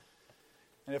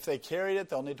 And if they carried it,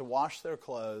 they'll need to wash their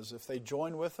clothes. If they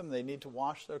join with them, they need to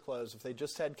wash their clothes. If they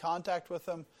just had contact with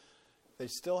them, they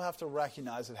still have to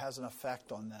recognize it has an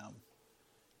effect on them.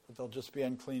 But they'll just be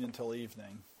unclean until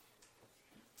evening.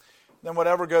 Then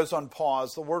whatever goes on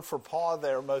paws, the word for paw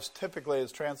there most typically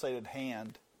is translated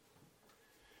hand.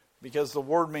 Because the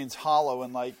word means hollow,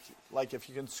 and like if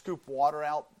you can scoop water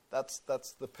out, that's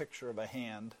the picture of a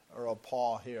hand or a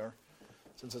paw here,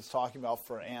 since it's talking about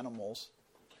for animals.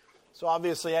 So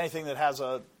obviously anything that has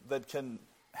a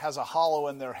hollow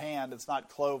in their hand, it's not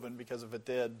cloven, because if it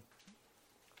did,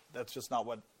 that's just not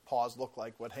what paws look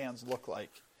like, what hands look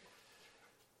like.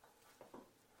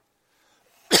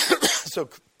 So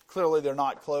clearly they're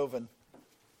not cloven.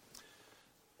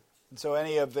 And so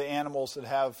any of the animals that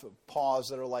have paws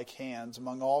that are like hands,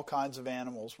 among all kinds of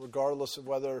animals, regardless of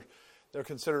whether they're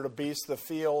considered a beast of the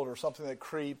field or something that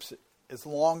creeps, as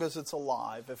long as it's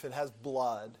alive, if it has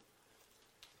blood,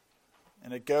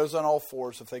 and it goes on all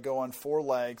fours, if they go on four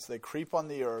legs, they creep on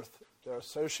the earth, they're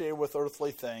associated with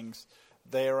earthly things,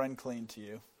 they are unclean to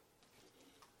you.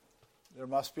 There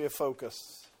must be a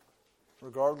focus.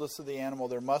 Regardless of the animal,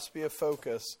 there must be a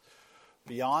focus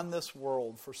beyond this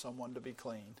world for someone to be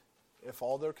clean. If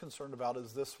all they're concerned about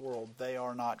is this world, they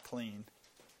are not clean.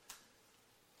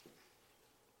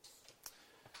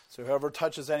 So whoever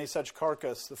touches any such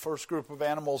carcass, the first group of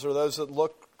animals are those that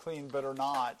look clean but are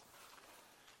not.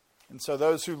 And so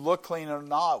those who look clean or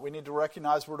not, we need to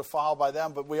recognize we're defiled by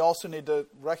them, but we also need to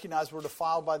recognize we're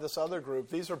defiled by this other group.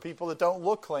 These are people that don't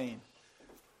look clean.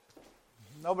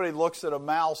 Nobody looks at a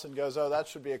mouse and goes, oh, that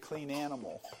should be a clean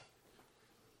animal.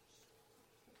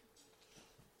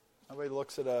 Nobody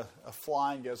looks at a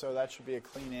fly and goes, oh, that should be a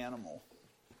clean animal.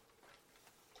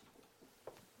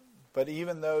 But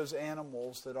even those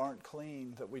animals that aren't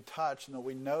clean, that we touch and that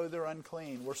we know they're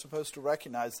unclean, we're supposed to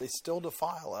recognize they still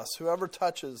defile us. Whoever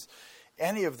touches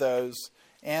any of those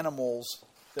animals,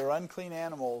 they're unclean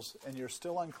animals, and you're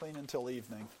still unclean until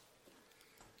evening.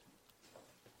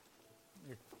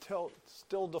 You're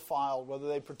still defiled, whether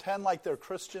they pretend like they're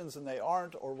Christians and they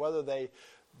aren't, or whether they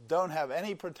don't have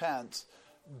any pretense.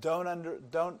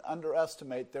 Don't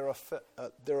underestimate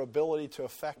their ability to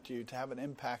affect you, to have an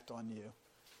impact on you.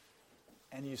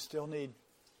 And you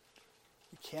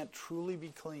can't truly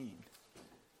be clean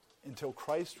until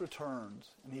Christ returns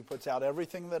and he puts out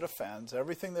everything that offends,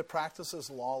 everything that practices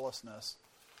lawlessness,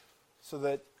 so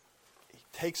that he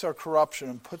takes our corruption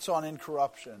and puts on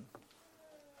incorruption,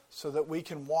 so that we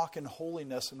can walk in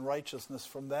holiness and righteousness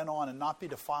from then on and not be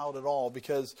defiled at all.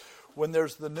 Because when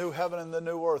there's the new heaven and the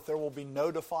new earth, there will be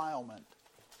no defilement.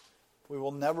 We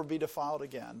will never be defiled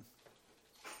again.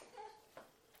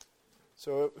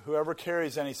 So whoever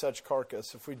carries any such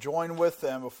carcass, if we join with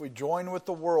them, if we join with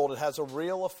the world, it has a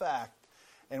real effect.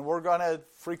 And we're going to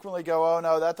frequently go, oh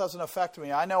no, that doesn't affect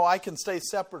me. I know I can stay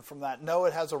separate from that. No,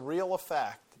 it has a real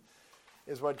effect,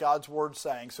 is what God's Word's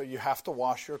saying. So you have to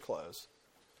wash your clothes.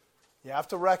 You have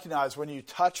to recognize when you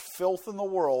touch filth in the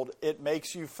world, it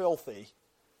makes you filthy.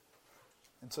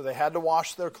 And so they had to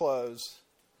wash their clothes,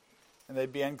 and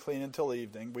they'd be unclean until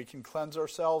evening. We can cleanse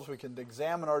ourselves. We can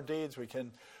examine our deeds. We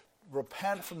can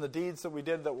repent from the deeds that we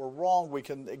did that were wrong. We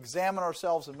can examine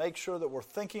ourselves and make sure that we're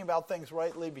thinking about things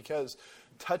rightly, because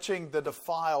touching the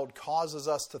defiled causes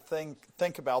us to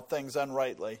think about things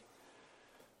unrightly.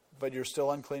 But you're still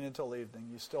unclean until evening.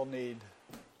 You still need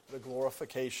the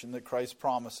glorification that Christ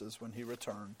promises when he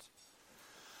returns.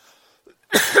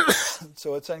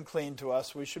 So it's unclean to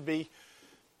us. We should be,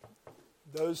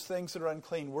 those things that are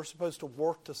unclean, we're supposed to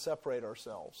work to separate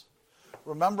ourselves.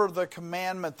 Remember the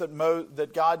commandment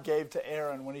that God gave to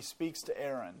Aaron when he speaks to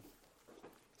Aaron.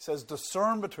 He says,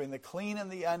 discern between the clean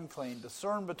and the unclean.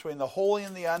 Discern between the holy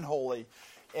and the unholy.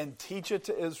 And teach it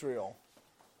to Israel.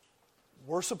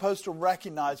 We're supposed to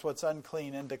recognize what's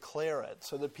unclean and declare it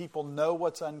so that people know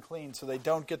what's unclean so they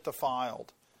don't get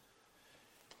defiled.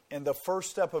 And the first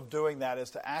step of doing that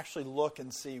is to actually look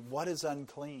and see what is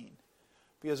unclean.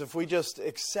 Because if we just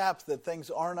accept that things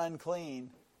aren't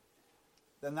unclean,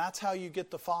 then that's how you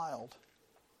get defiled.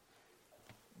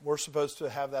 We're supposed to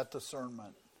have that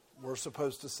discernment. We're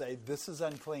supposed to say, this is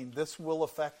unclean. This will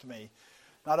affect me.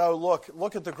 Not, oh,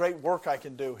 look at the great work I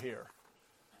can do here.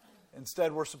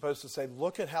 Instead, we're supposed to say,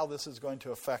 look at how this is going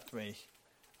to affect me.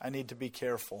 I need to be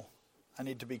careful. I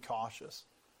need to be cautious.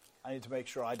 I need to make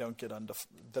sure I don't get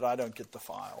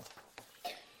defiled.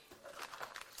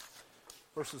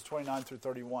 Verses 29 through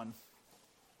 31.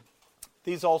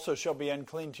 These also shall be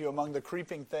unclean to you among the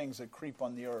creeping things that creep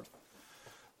on the earth.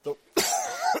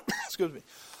 Excuse me.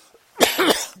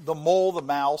 The mole, the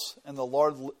mouse, and the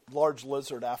large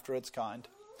lizard after its kind.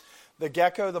 The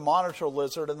gecko, the monitor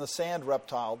lizard, and the sand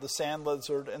reptile, the sand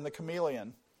lizard, and the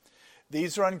chameleon.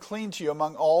 These are unclean to you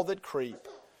among all that creep.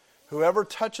 Whoever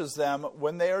touches them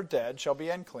when they are dead shall be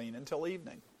unclean until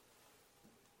evening.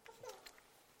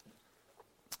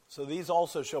 So these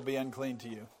also shall be unclean to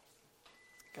you.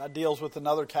 God deals with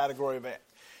another category of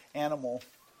animal,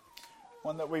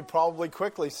 one that we probably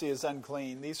quickly see as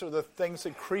unclean. These are the things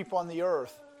that creep on the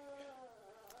earth.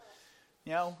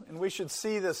 You know, and we should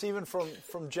see this even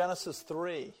from Genesis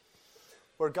 3,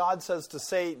 where God says to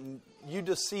Satan, you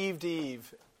deceived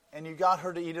Eve, and you got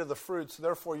her to eat of the fruit, so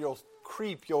therefore you'll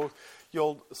creep,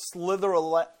 you'll slither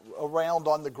around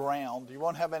on the ground. You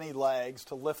won't have any legs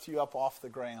to lift you up off the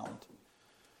ground.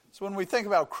 So when we think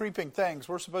about creeping things,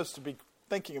 we're supposed to be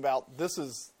thinking about this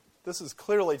is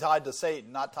clearly tied to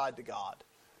Satan, not tied to God.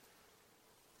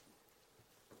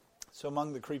 So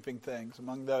among the creeping things,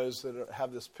 among those that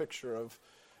have this picture of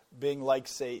being like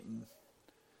Satan,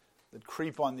 that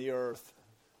creep on the earth,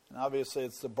 and obviously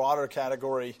it's the broader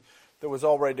category that was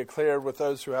already declared with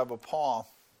those who have a paw,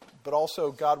 but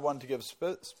also God wanted to give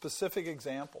specific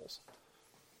examples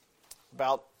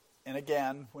about, and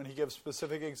again, when he gives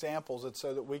specific examples, it's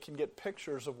so that we can get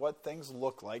pictures of what things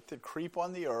look like that creep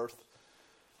on the earth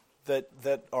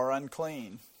that are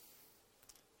unclean.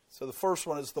 So the first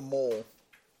one is the mole.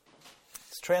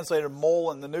 It's translated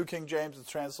mole in the New King James.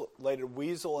 It's translated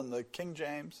weasel in the King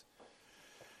James.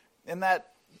 And that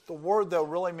the word, though,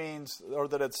 really means, or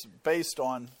that it's based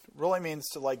on, really means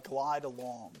to like glide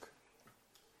along.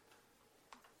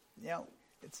 You know,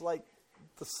 it's like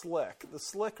the slick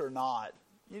or not.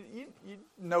 You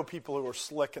know people who are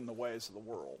slick in the ways of the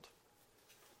world.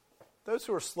 Those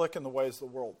who are slick in the ways of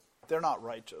the world, they're not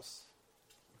righteous.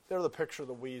 They're the picture of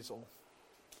the weasel.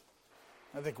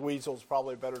 I think weasel is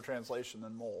probably a better translation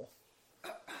than mole,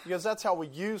 because that's how we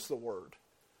use the word.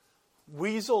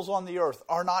 Weasels on the earth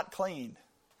are not clean.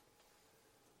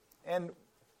 And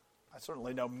I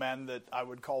certainly know men that I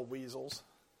would call weasels.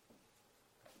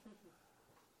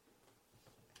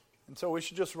 And so we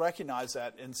should just recognize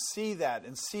that and see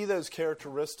those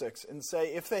characteristics and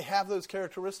say, if they have those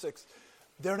characteristics,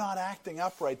 they're not acting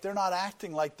upright. They're not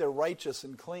acting like they're righteous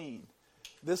and clean.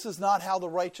 This is not how the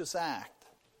righteous act.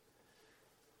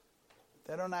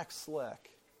 They don't act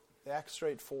slick. They act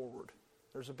straightforward.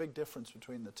 There's a big difference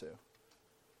between the two.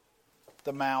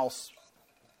 The mouse,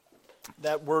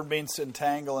 that word means to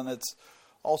entangle, and it's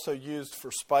also used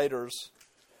for spiders.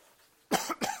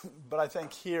 But I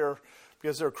think here,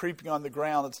 because they're creeping on the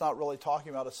ground, it's not really talking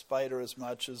about a spider as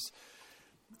much as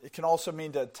it can also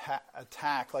mean to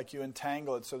attack, like you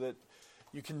entangle it so that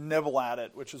you can nibble at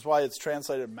it, which is why it's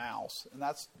translated mouse. And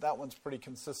that one's pretty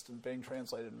consistent, being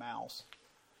translated mouse.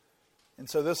 And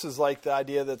so this is like the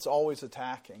idea that's always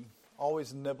attacking,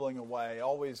 always nibbling away,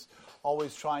 always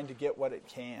trying to get what it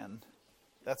can.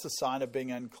 That's a sign of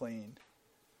being unclean.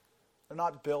 They're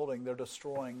not building, they're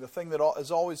destroying. The thing that is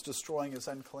always destroying is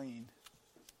unclean.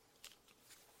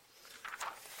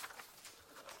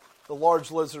 The large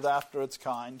lizard after its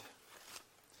kind.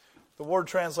 The word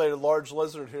translated large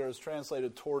lizard here is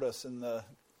translated tortoise in the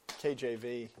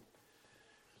KJV,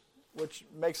 which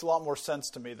makes a lot more sense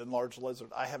to me than large lizard.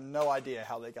 I have no idea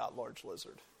how they got large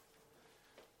lizard.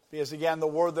 Because again, the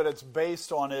word that it's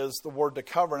based on is the word to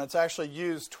cover, and it's actually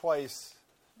used twice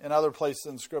in other places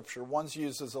in Scripture. One's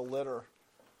used as a litter.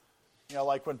 You know,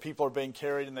 like when people are being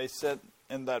carried and they sit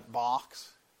in that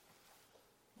box.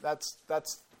 That's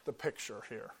the picture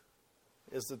here,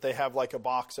 is that they have like a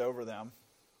box over them.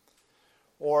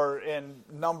 Or in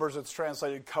Numbers, it's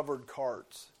translated covered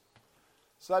carts.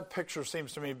 So that picture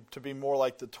seems to me to be more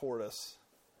like the tortoise.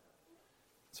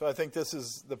 So I think this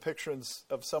is the picture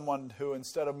of someone who,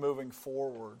 instead of moving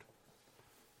forward,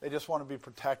 they just want to be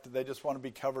protected. They just want to be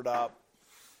covered up.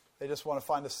 They just want to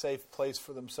find a safe place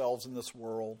for themselves in this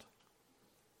world.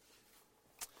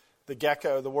 The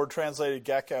gecko, the word translated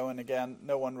gecko, and again,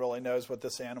 no one really knows what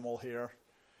this animal here.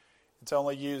 It's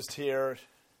only used here.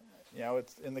 You know,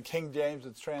 it's in the King James,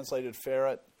 it's translated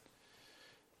ferret.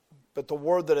 But the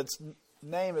word that its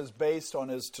name is based on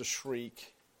is to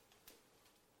shriek.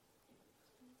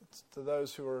 It's to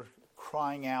those who are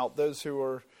crying out, those who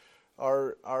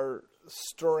are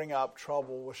stirring up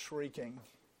trouble with shrieking.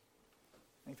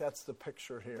 I think that's the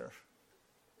picture here.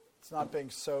 It's not being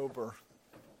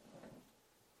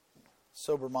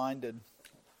sober-minded.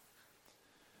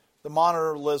 The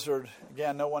monitor lizard,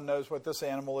 again, no one knows what this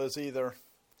animal is either.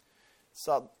 It's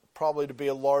thought probably to be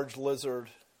a large lizard.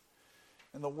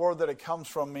 And the word that it comes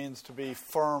from means to be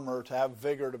firm or to have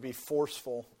vigor, to be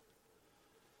forceful.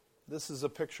 This is a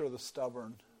picture of the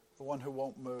stubborn, the one who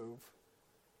won't move,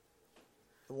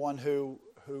 the one who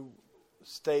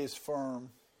stays firm.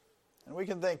 And we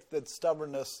can think that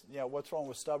stubbornness, what's wrong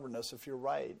with stubbornness? If you're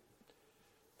right,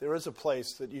 there is a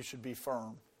place that you should be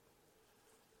firm.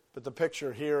 But the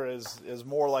picture here is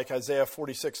more like Isaiah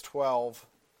 46:12.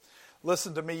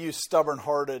 Listen to me, you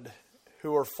stubborn-hearted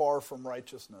who are far from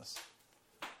righteousness.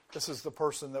 This is the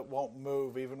person that won't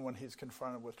move even when he's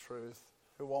confronted with truth,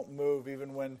 who won't move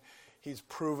even when he's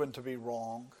proven to be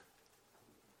wrong.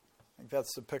 I think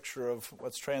that's the picture of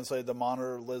what's translated the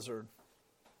monitor lizard.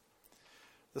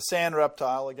 The sand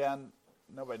reptile, again,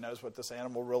 nobody knows what this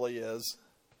animal really is.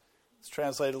 It's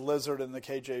translated lizard in the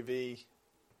KJV.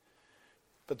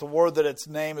 But the word that its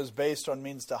name is based on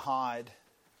means to hide.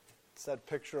 It's that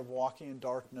picture of walking in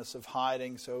darkness, of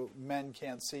hiding so men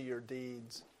can't see your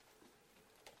deeds.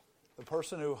 The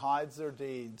person who hides their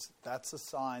deeds, that's a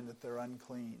sign that they're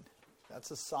unclean.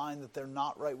 That's a sign that they're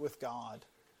not right with God.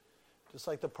 Just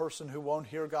like the person who won't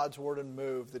hear God's word and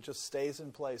move, that just stays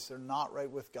in place, they're not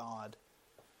right with God.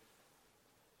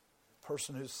 The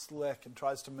person who's slick and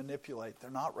tries to manipulate,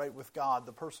 they're not right with God.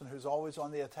 The person who's always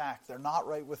on the attack, they're not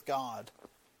right with God.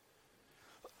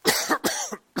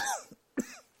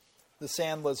 The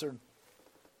sand lizard.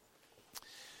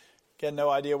 Again, no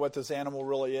idea what this animal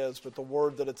really is, but the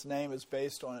word that its name is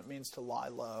based on, it means to lie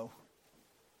low.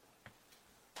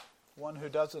 One who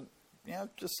doesn't,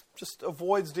 just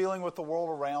avoids dealing with the world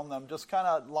around them, just kind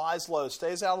of lies low,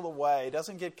 stays out of the way,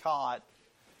 doesn't get caught,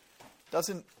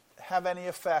 doesn't have any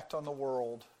effect on the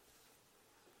world.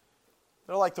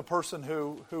 They're like the person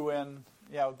who in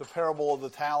the parable of the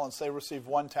talents, they receive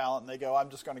one talent and they go, I'm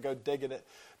just going to go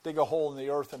dig a hole in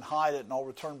the earth and hide it, and I'll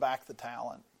return back the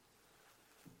talent.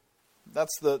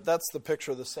 That's the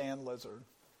picture of the sand lizard.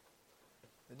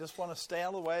 They just want to stay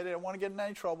out of the way. They don't want to get in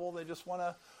any trouble. They just want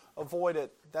to avoid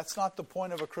it. That's not the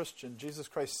point of a Christian. Jesus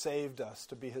Christ saved us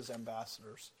to be his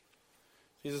ambassadors.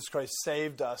 Jesus Christ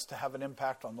saved us to have an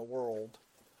impact on the world,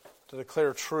 to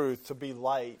declare truth, to be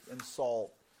light and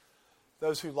salt.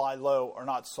 Those who lie low are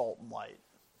not salt and light.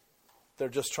 They're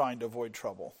just trying to avoid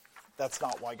trouble. That's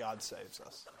not why God saves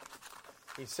us.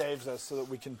 He saves us so that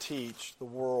we can teach the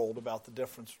world about the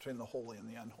difference between the holy and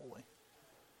the unholy.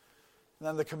 And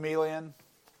then the chameleon.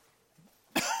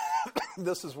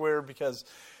 This is weird because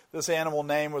this animal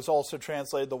name was also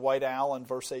translated the white owl in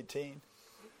verse 18.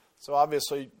 So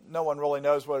obviously no one really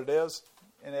knows what it is.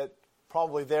 And it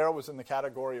probably there was in the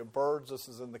category of birds. This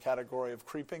is in the category of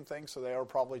creeping things. So they are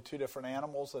probably two different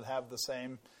animals that have the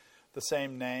same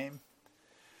name.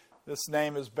 This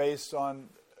name is based on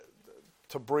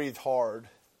to breathe hard.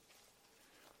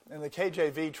 And the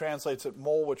KJV translates it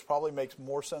mole, which probably makes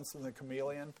more sense than the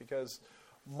chameleon, because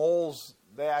moles,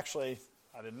 they actually,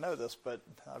 I didn't know this, but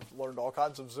I've learned all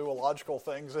kinds of zoological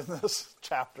things in this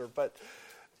chapter, but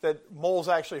that moles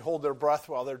actually hold their breath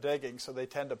while they're digging, so they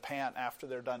tend to pant after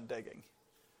they're done digging.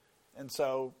 And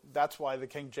so that's why the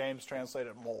King James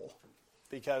translated mole,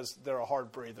 because they're a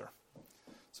hard breather.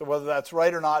 So whether that's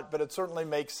right or not, but it certainly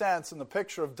makes sense in the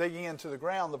picture of digging into the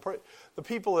ground. The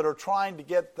people that are trying to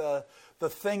get the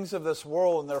things of this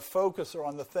world and their focus are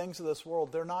on the things of this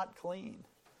world, they're not clean.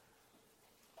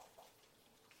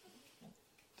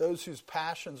 Those whose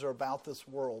passions are about this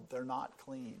world, they're not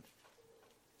clean.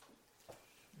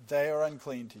 They are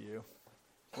unclean to you.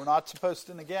 We're not supposed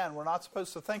to, and again, we're not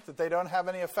supposed to think that they don't have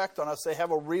any effect on us. They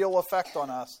have a real effect on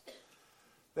us.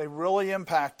 They really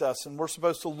impact us, and we're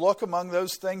supposed to look among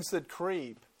those things that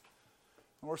creep.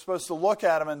 And we're supposed to look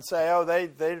at them and say, oh,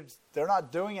 they're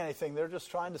not doing anything. They're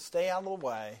just trying to stay out of the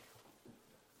way.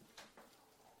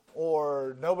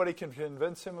 Or nobody can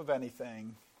convince him of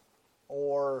anything.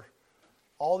 Or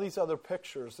all these other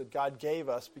pictures that God gave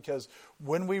us, because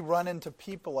when we run into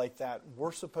people like that,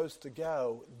 we're supposed to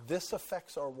go, this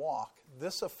affects our walk.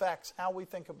 This affects how we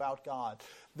think about God.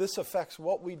 This affects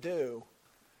what we do.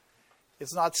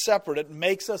 It's not separate. It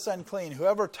makes us unclean.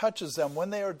 Whoever touches them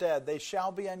when they are dead, they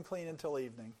shall be unclean until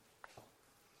evening.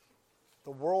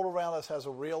 The world around us has a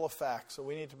real effect, so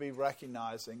we need to be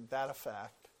recognizing that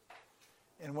effect.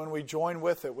 And when we join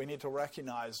with it, we need to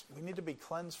recognize, we need to be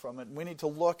cleansed from it. And we need to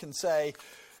look and say,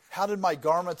 how did my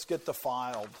garments get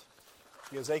defiled?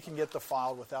 Because they can get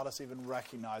defiled without us even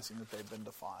recognizing that they've been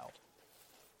defiled.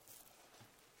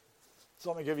 So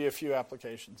let me give you a few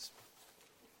applications.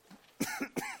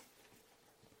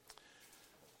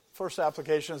 First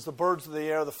application is the birds of the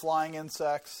air, the flying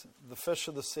insects, the fish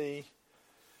of the sea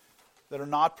that are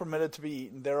not permitted to be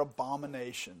eaten. They're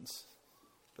abominations.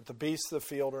 But the beasts of the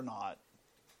field are not.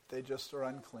 They just are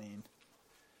unclean.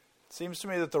 It seems to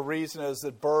me that the reason is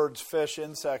that birds, fish,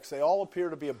 insects, they all appear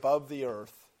to be above the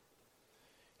earth.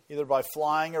 Either by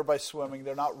flying or by swimming.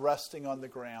 They're not resting on the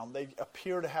ground. They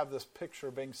appear to have this picture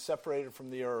of being separated from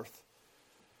the earth.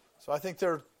 So I think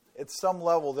they're, at some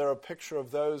level, they're a picture of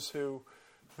those who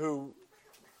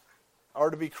are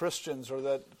to be Christians or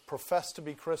that profess to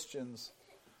be Christians.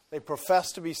 They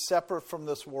profess to be separate from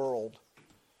this world.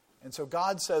 And so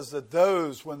God says that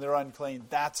those, when they're unclean,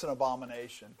 that's an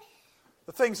abomination.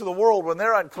 The things of the world, when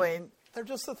they're unclean, they're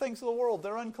just the things of the world.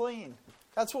 They're unclean.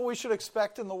 That's what we should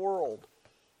expect in the world.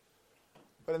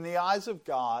 But in the eyes of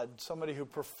God, somebody who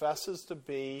professes to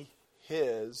be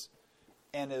His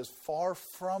and is far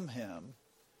from Him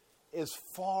is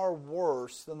far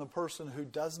worse than the person who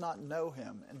does not know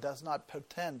Him and does not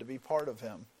pretend to be part of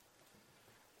Him.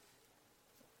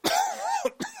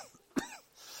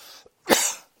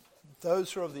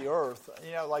 Those who are of the earth,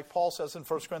 like Paul says in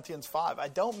 1 Corinthians 5, I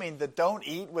don't mean that don't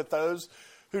eat with those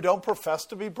who don't profess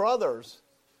to be brothers.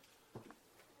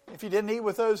 If you didn't eat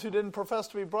with those who didn't profess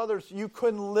to be brothers, you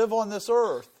couldn't live on this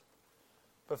earth.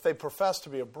 But if they profess to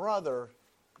be a brother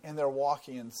and they're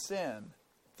walking in sin,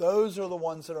 those are the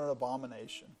ones that are an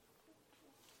abomination.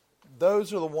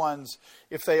 Those are the ones,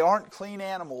 if they aren't clean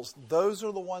animals, those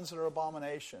are the ones that are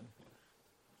abomination.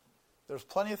 There's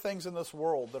plenty of things in this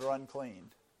world that are unclean.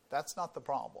 That's not the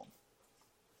problem.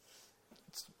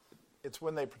 It's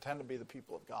when they pretend to be the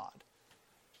people of God.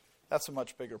 That's a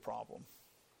much bigger problem.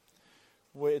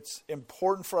 It's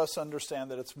important for us to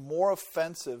understand that it's more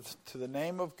offensive to the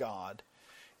name of God.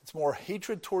 It's more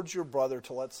hatred towards your brother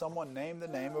to let someone name the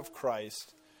name of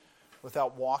Christ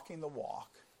without walking the walk,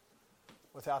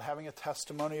 without having a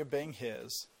testimony of being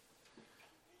His.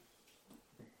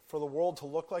 For the world to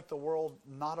look like the world,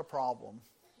 not a problem.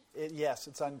 Yes,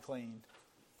 it's unclean.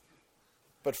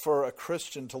 But for a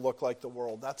Christian to look like the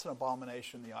world, that's an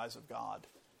abomination in the eyes of God.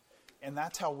 And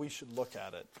that's how we should look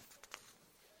at it.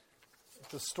 It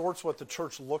distorts what the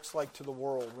church looks like to the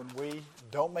world when we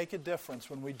don't make a difference,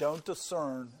 when we don't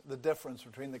discern the difference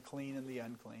between the clean and the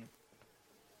unclean.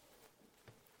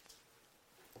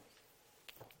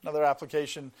 Another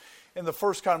application, in the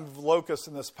first kind of locus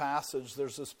in this passage,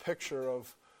 there's this picture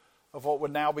of what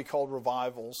would now be called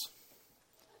revivals.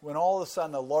 When all of a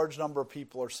sudden a large number of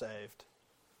people are saved.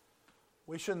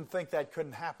 We shouldn't think that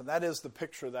couldn't happen. That is the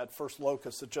picture of that first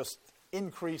locus that just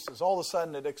increases. All of a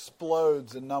sudden it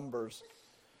explodes in numbers.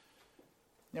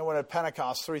 When at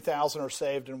Pentecost 3,000 are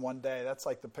saved in one day, that's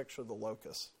like the picture of the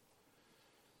locust.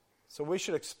 So we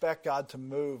should expect God to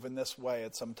move in this way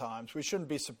at some times. We shouldn't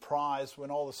be surprised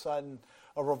when all of a sudden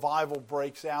a revival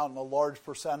breaks out and a large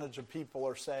percentage of people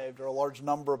are saved or a large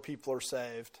number of people are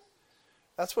saved.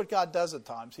 That's what God does at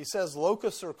times. He says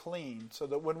locusts are clean, so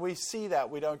that when we see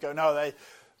that, we don't go, no,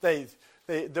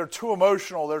 they're too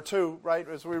emotional. They're too, right?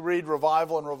 As we read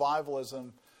revival and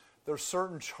revivalism, there's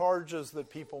certain charges that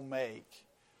people make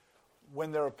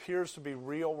when there appears to be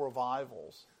real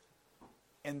revivals.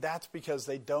 And that's because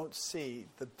they don't see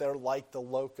that they're like the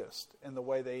locust in the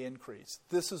way they increase.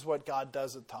 This is what God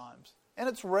does at times. And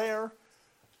it's rare.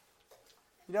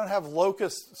 You don't have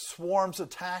locust swarms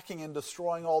attacking and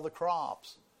destroying all the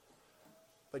crops.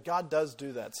 But God does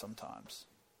do that sometimes.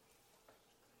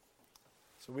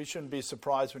 So we shouldn't be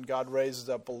surprised when God raises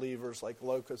up believers like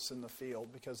locusts in the field,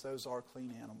 because those are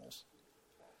clean animals.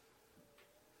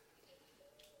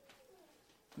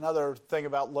 Another thing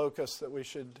about locusts that we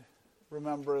should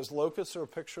remember is locusts are a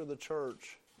picture of the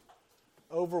church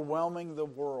overwhelming the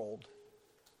world.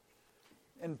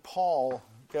 And Paul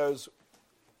goes,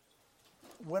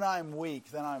 when I'm weak,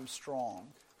 then I'm strong.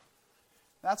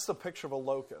 That's the picture of a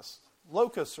locust.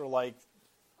 Locusts are like,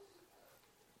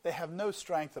 they have no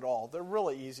strength at all. They're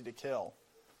really easy to kill.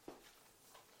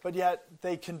 But yet,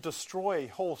 they can destroy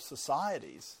whole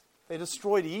societies. They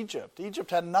destroyed Egypt.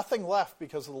 Egypt had nothing left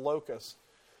because of the locusts.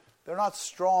 They're not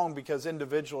strong because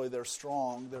individually they're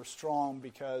strong. They're strong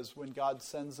because when God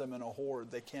sends them in a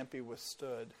horde, they can't be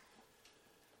withstood.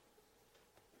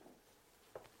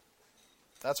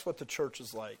 That's what the church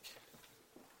is like.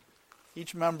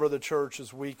 Each member of the church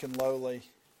is weak and lowly,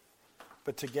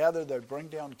 but together they bring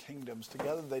down kingdoms.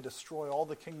 Together they destroy all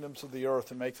the kingdoms of the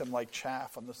earth and make them like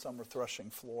chaff on the summer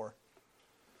threshing floor.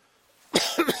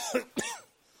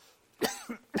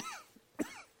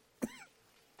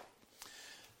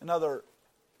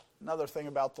 Another thing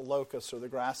about the locusts or the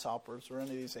grasshoppers or any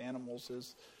of these animals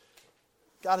is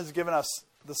God has given us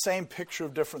the same picture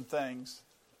of different things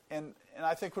And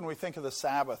I think when we think of the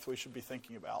Sabbath, we should be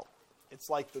thinking about it's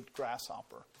like the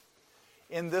grasshopper.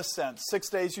 In this sense, 6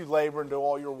 days you labor and do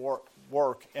all your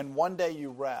work, and 1 day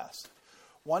you rest.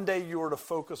 1 day you are to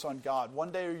focus on God.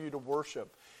 1 day are you to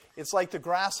worship. It's like the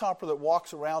grasshopper that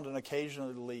walks around and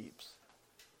occasionally leaps.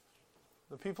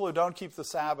 The people who don't keep the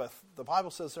Sabbath, the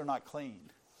Bible says they're not clean.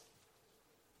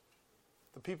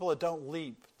 The people that don't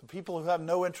leap, the people who have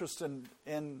no interest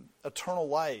in eternal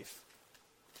life,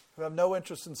 who have no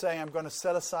interest in saying, I'm going to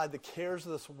set aside the cares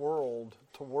of this world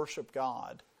to worship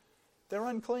God, they're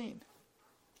unclean.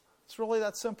 It's really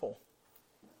that simple.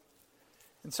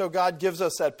 And so God gives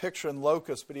us that picture in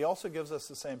locusts, but he also gives us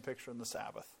the same picture in the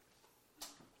Sabbath.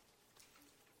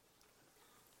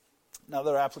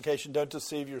 Another application, don't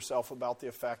deceive yourself about the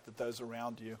effect that those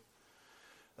around you,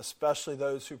 especially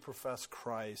those who profess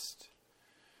Christ,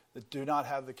 that do not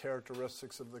have the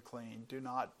characteristics of the clean. Do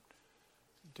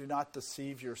not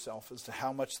deceive yourself as to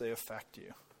how much they affect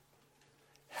you,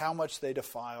 how much they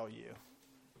defile you.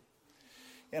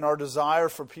 In our desire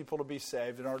for people to be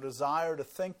saved, in our desire to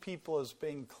think people as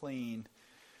being clean,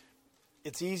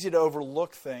 it's easy to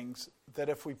overlook things that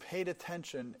if we paid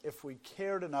attention, if we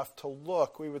cared enough to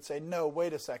look, we would say, no,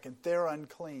 wait a second, they're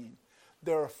unclean.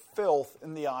 They're a filth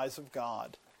in the eyes of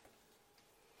God.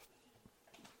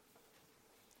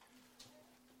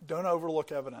 Don't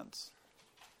overlook evidence.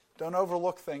 Don't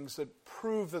overlook things that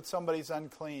prove that somebody's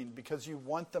unclean because you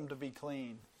want them to be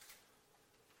clean.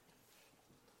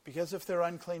 Because if they're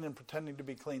unclean and pretending to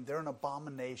be clean, they're an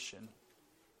abomination.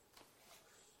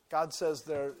 God says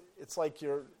it's like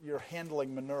you're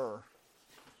handling manure.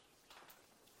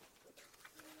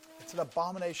 It's an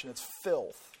abomination. It's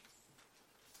filth.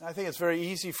 And I think it's very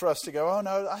easy for us to go, oh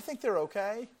no, I think they're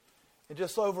okay. And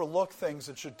just overlook things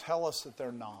that should tell us that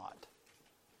they're not.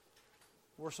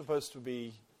 We're supposed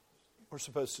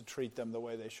to treat them the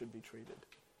way they should be treated.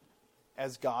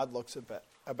 As God looks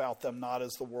about them, not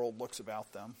as the world looks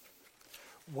about them.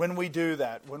 When we do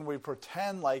that, when we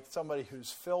pretend like somebody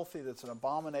who's filthy, that's an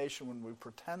abomination, when we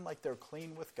pretend like they're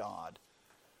clean with God,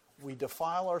 we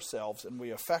defile ourselves and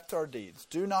we affect our deeds.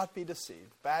 Do not be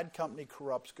deceived. Bad company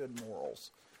corrupts good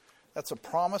morals. That's a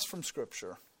promise from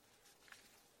Scripture.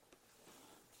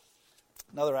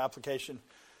 Another application.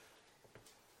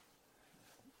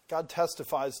 God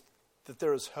testifies that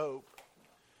there is hope.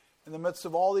 In the midst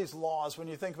of all these laws, when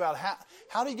you think about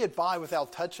how do you get by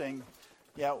without touching,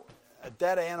 a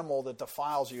dead animal that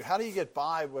defiles you? How do you get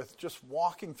by with just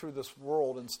walking through this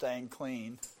world and staying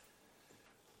clean?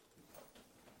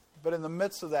 But in the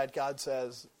midst of that, God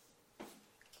says,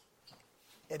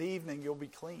 at evening you'll be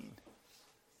clean.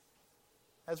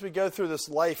 As we go through this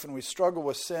life and we struggle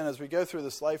with sin, as we go through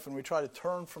this life and we try to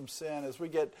turn from sin, as we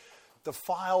get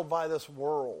defiled by this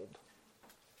world,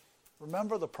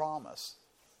 remember the promise.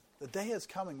 The day is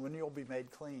coming when you'll be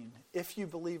made clean. If you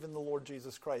believe in the Lord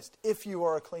Jesus Christ, if you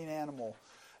are a clean animal,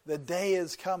 the day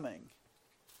is coming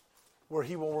where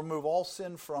he will remove all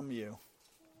sin from you.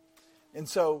 And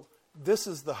so this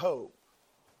is the hope.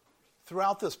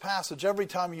 Throughout this passage, every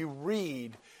time you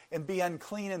read and be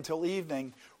unclean until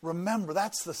evening, remember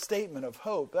that's the statement of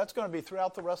hope. That's going to be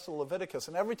throughout the rest of Leviticus.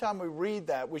 And every time we read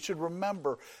that, we should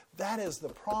remember that is the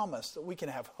promise that we can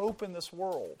have hope in this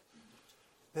world.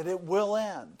 That it will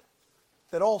end.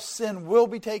 That all sin will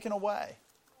be taken away.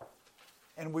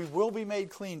 And we will be made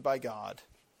clean by God.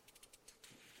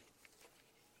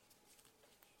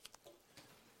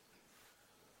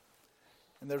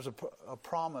 And there's a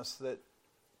promise that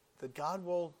God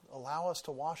will allow us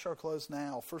to wash our clothes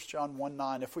now. 1 John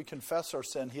 1:9, if we confess our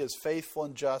sin, he is faithful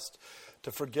and just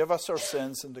to forgive us our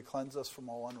sins and to cleanse us from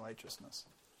all unrighteousness.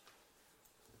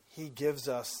 He gives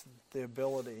us the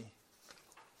ability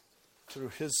through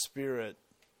his Spirit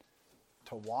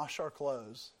to wash our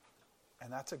clothes,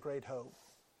 and that's a great hope.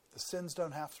 The sins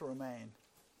don't have to remain.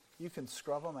 You can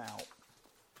scrub them out,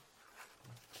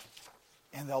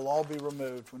 and they'll all be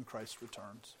removed when Christ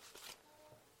returns.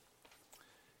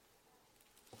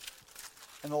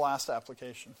 And the last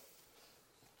application.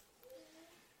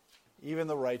 Even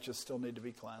the righteous still need to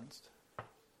be cleansed.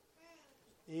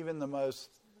 Even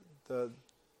the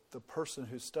person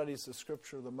who studies the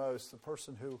Scripture the most, the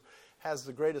person who has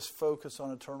the greatest focus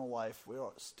on eternal life, we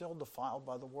are still defiled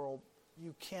by the world.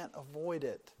 You can't avoid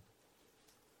it.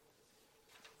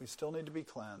 We still need to be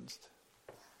cleansed.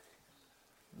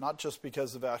 Not just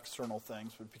because of external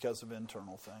things, but because of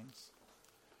internal things.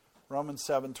 Romans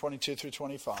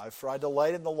 7:22-25. For I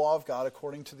delight in the law of God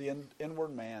according to the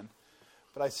inward man.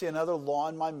 But I see another law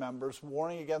in my members,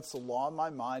 warring against the law in my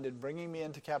mind and bringing me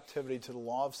into captivity to the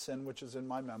law of sin which is in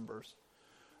my members.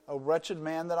 O wretched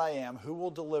man that I am, who will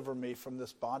deliver me from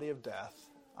this body of death?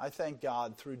 I thank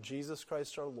God through Jesus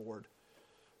Christ our Lord.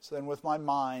 So then with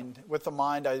the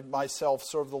mind, I myself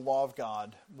serve the law of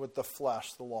God, with the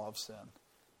flesh, the law of sin.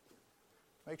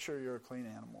 Make sure you're a clean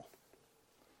animal.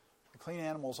 The clean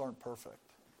animals aren't perfect,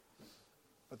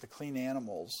 but the clean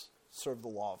animals serve the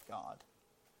law of God,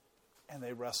 and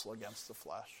they wrestle against the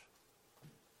flesh,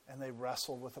 and they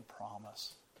wrestle with a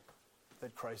promise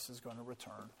that Christ is going to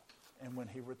return, and when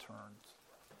he returns,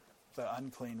 the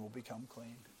unclean will become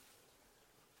clean.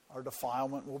 Our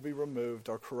defilement will be removed.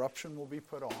 Our corruption will be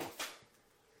put off.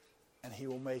 And he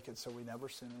will make it so we never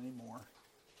sin anymore.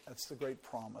 That's the great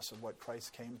promise of what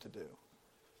Christ came to do,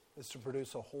 is to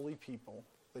produce a holy people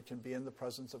that can be in the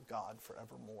presence of God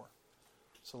forevermore.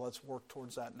 So let's work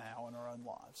towards that now in our own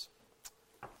lives.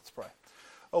 Let's pray.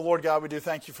 Oh, Lord God, we do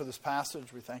thank you for this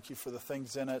passage. We thank you for the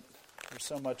things in it. There's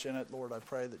so much in it, Lord. I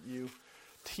pray that you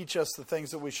teach us the things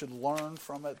that we should learn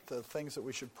from it, the things that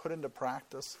we should put into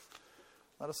practice.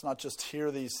 Let us not just hear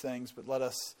these things, but let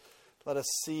us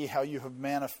see how you have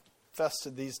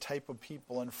manifested these type of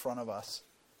people in front of us.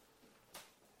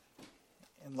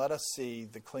 And let us see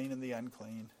the clean and the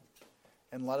unclean.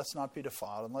 And let us not be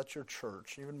defiled. And let your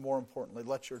church, even more importantly,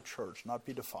 let your church not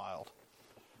be defiled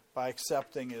by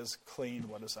accepting as clean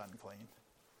what is unclean.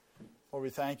 Lord, we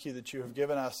thank you that you have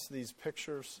given us these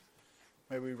pictures.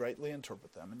 May we rightly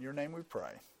interpret them. In your name we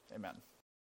pray. Amen.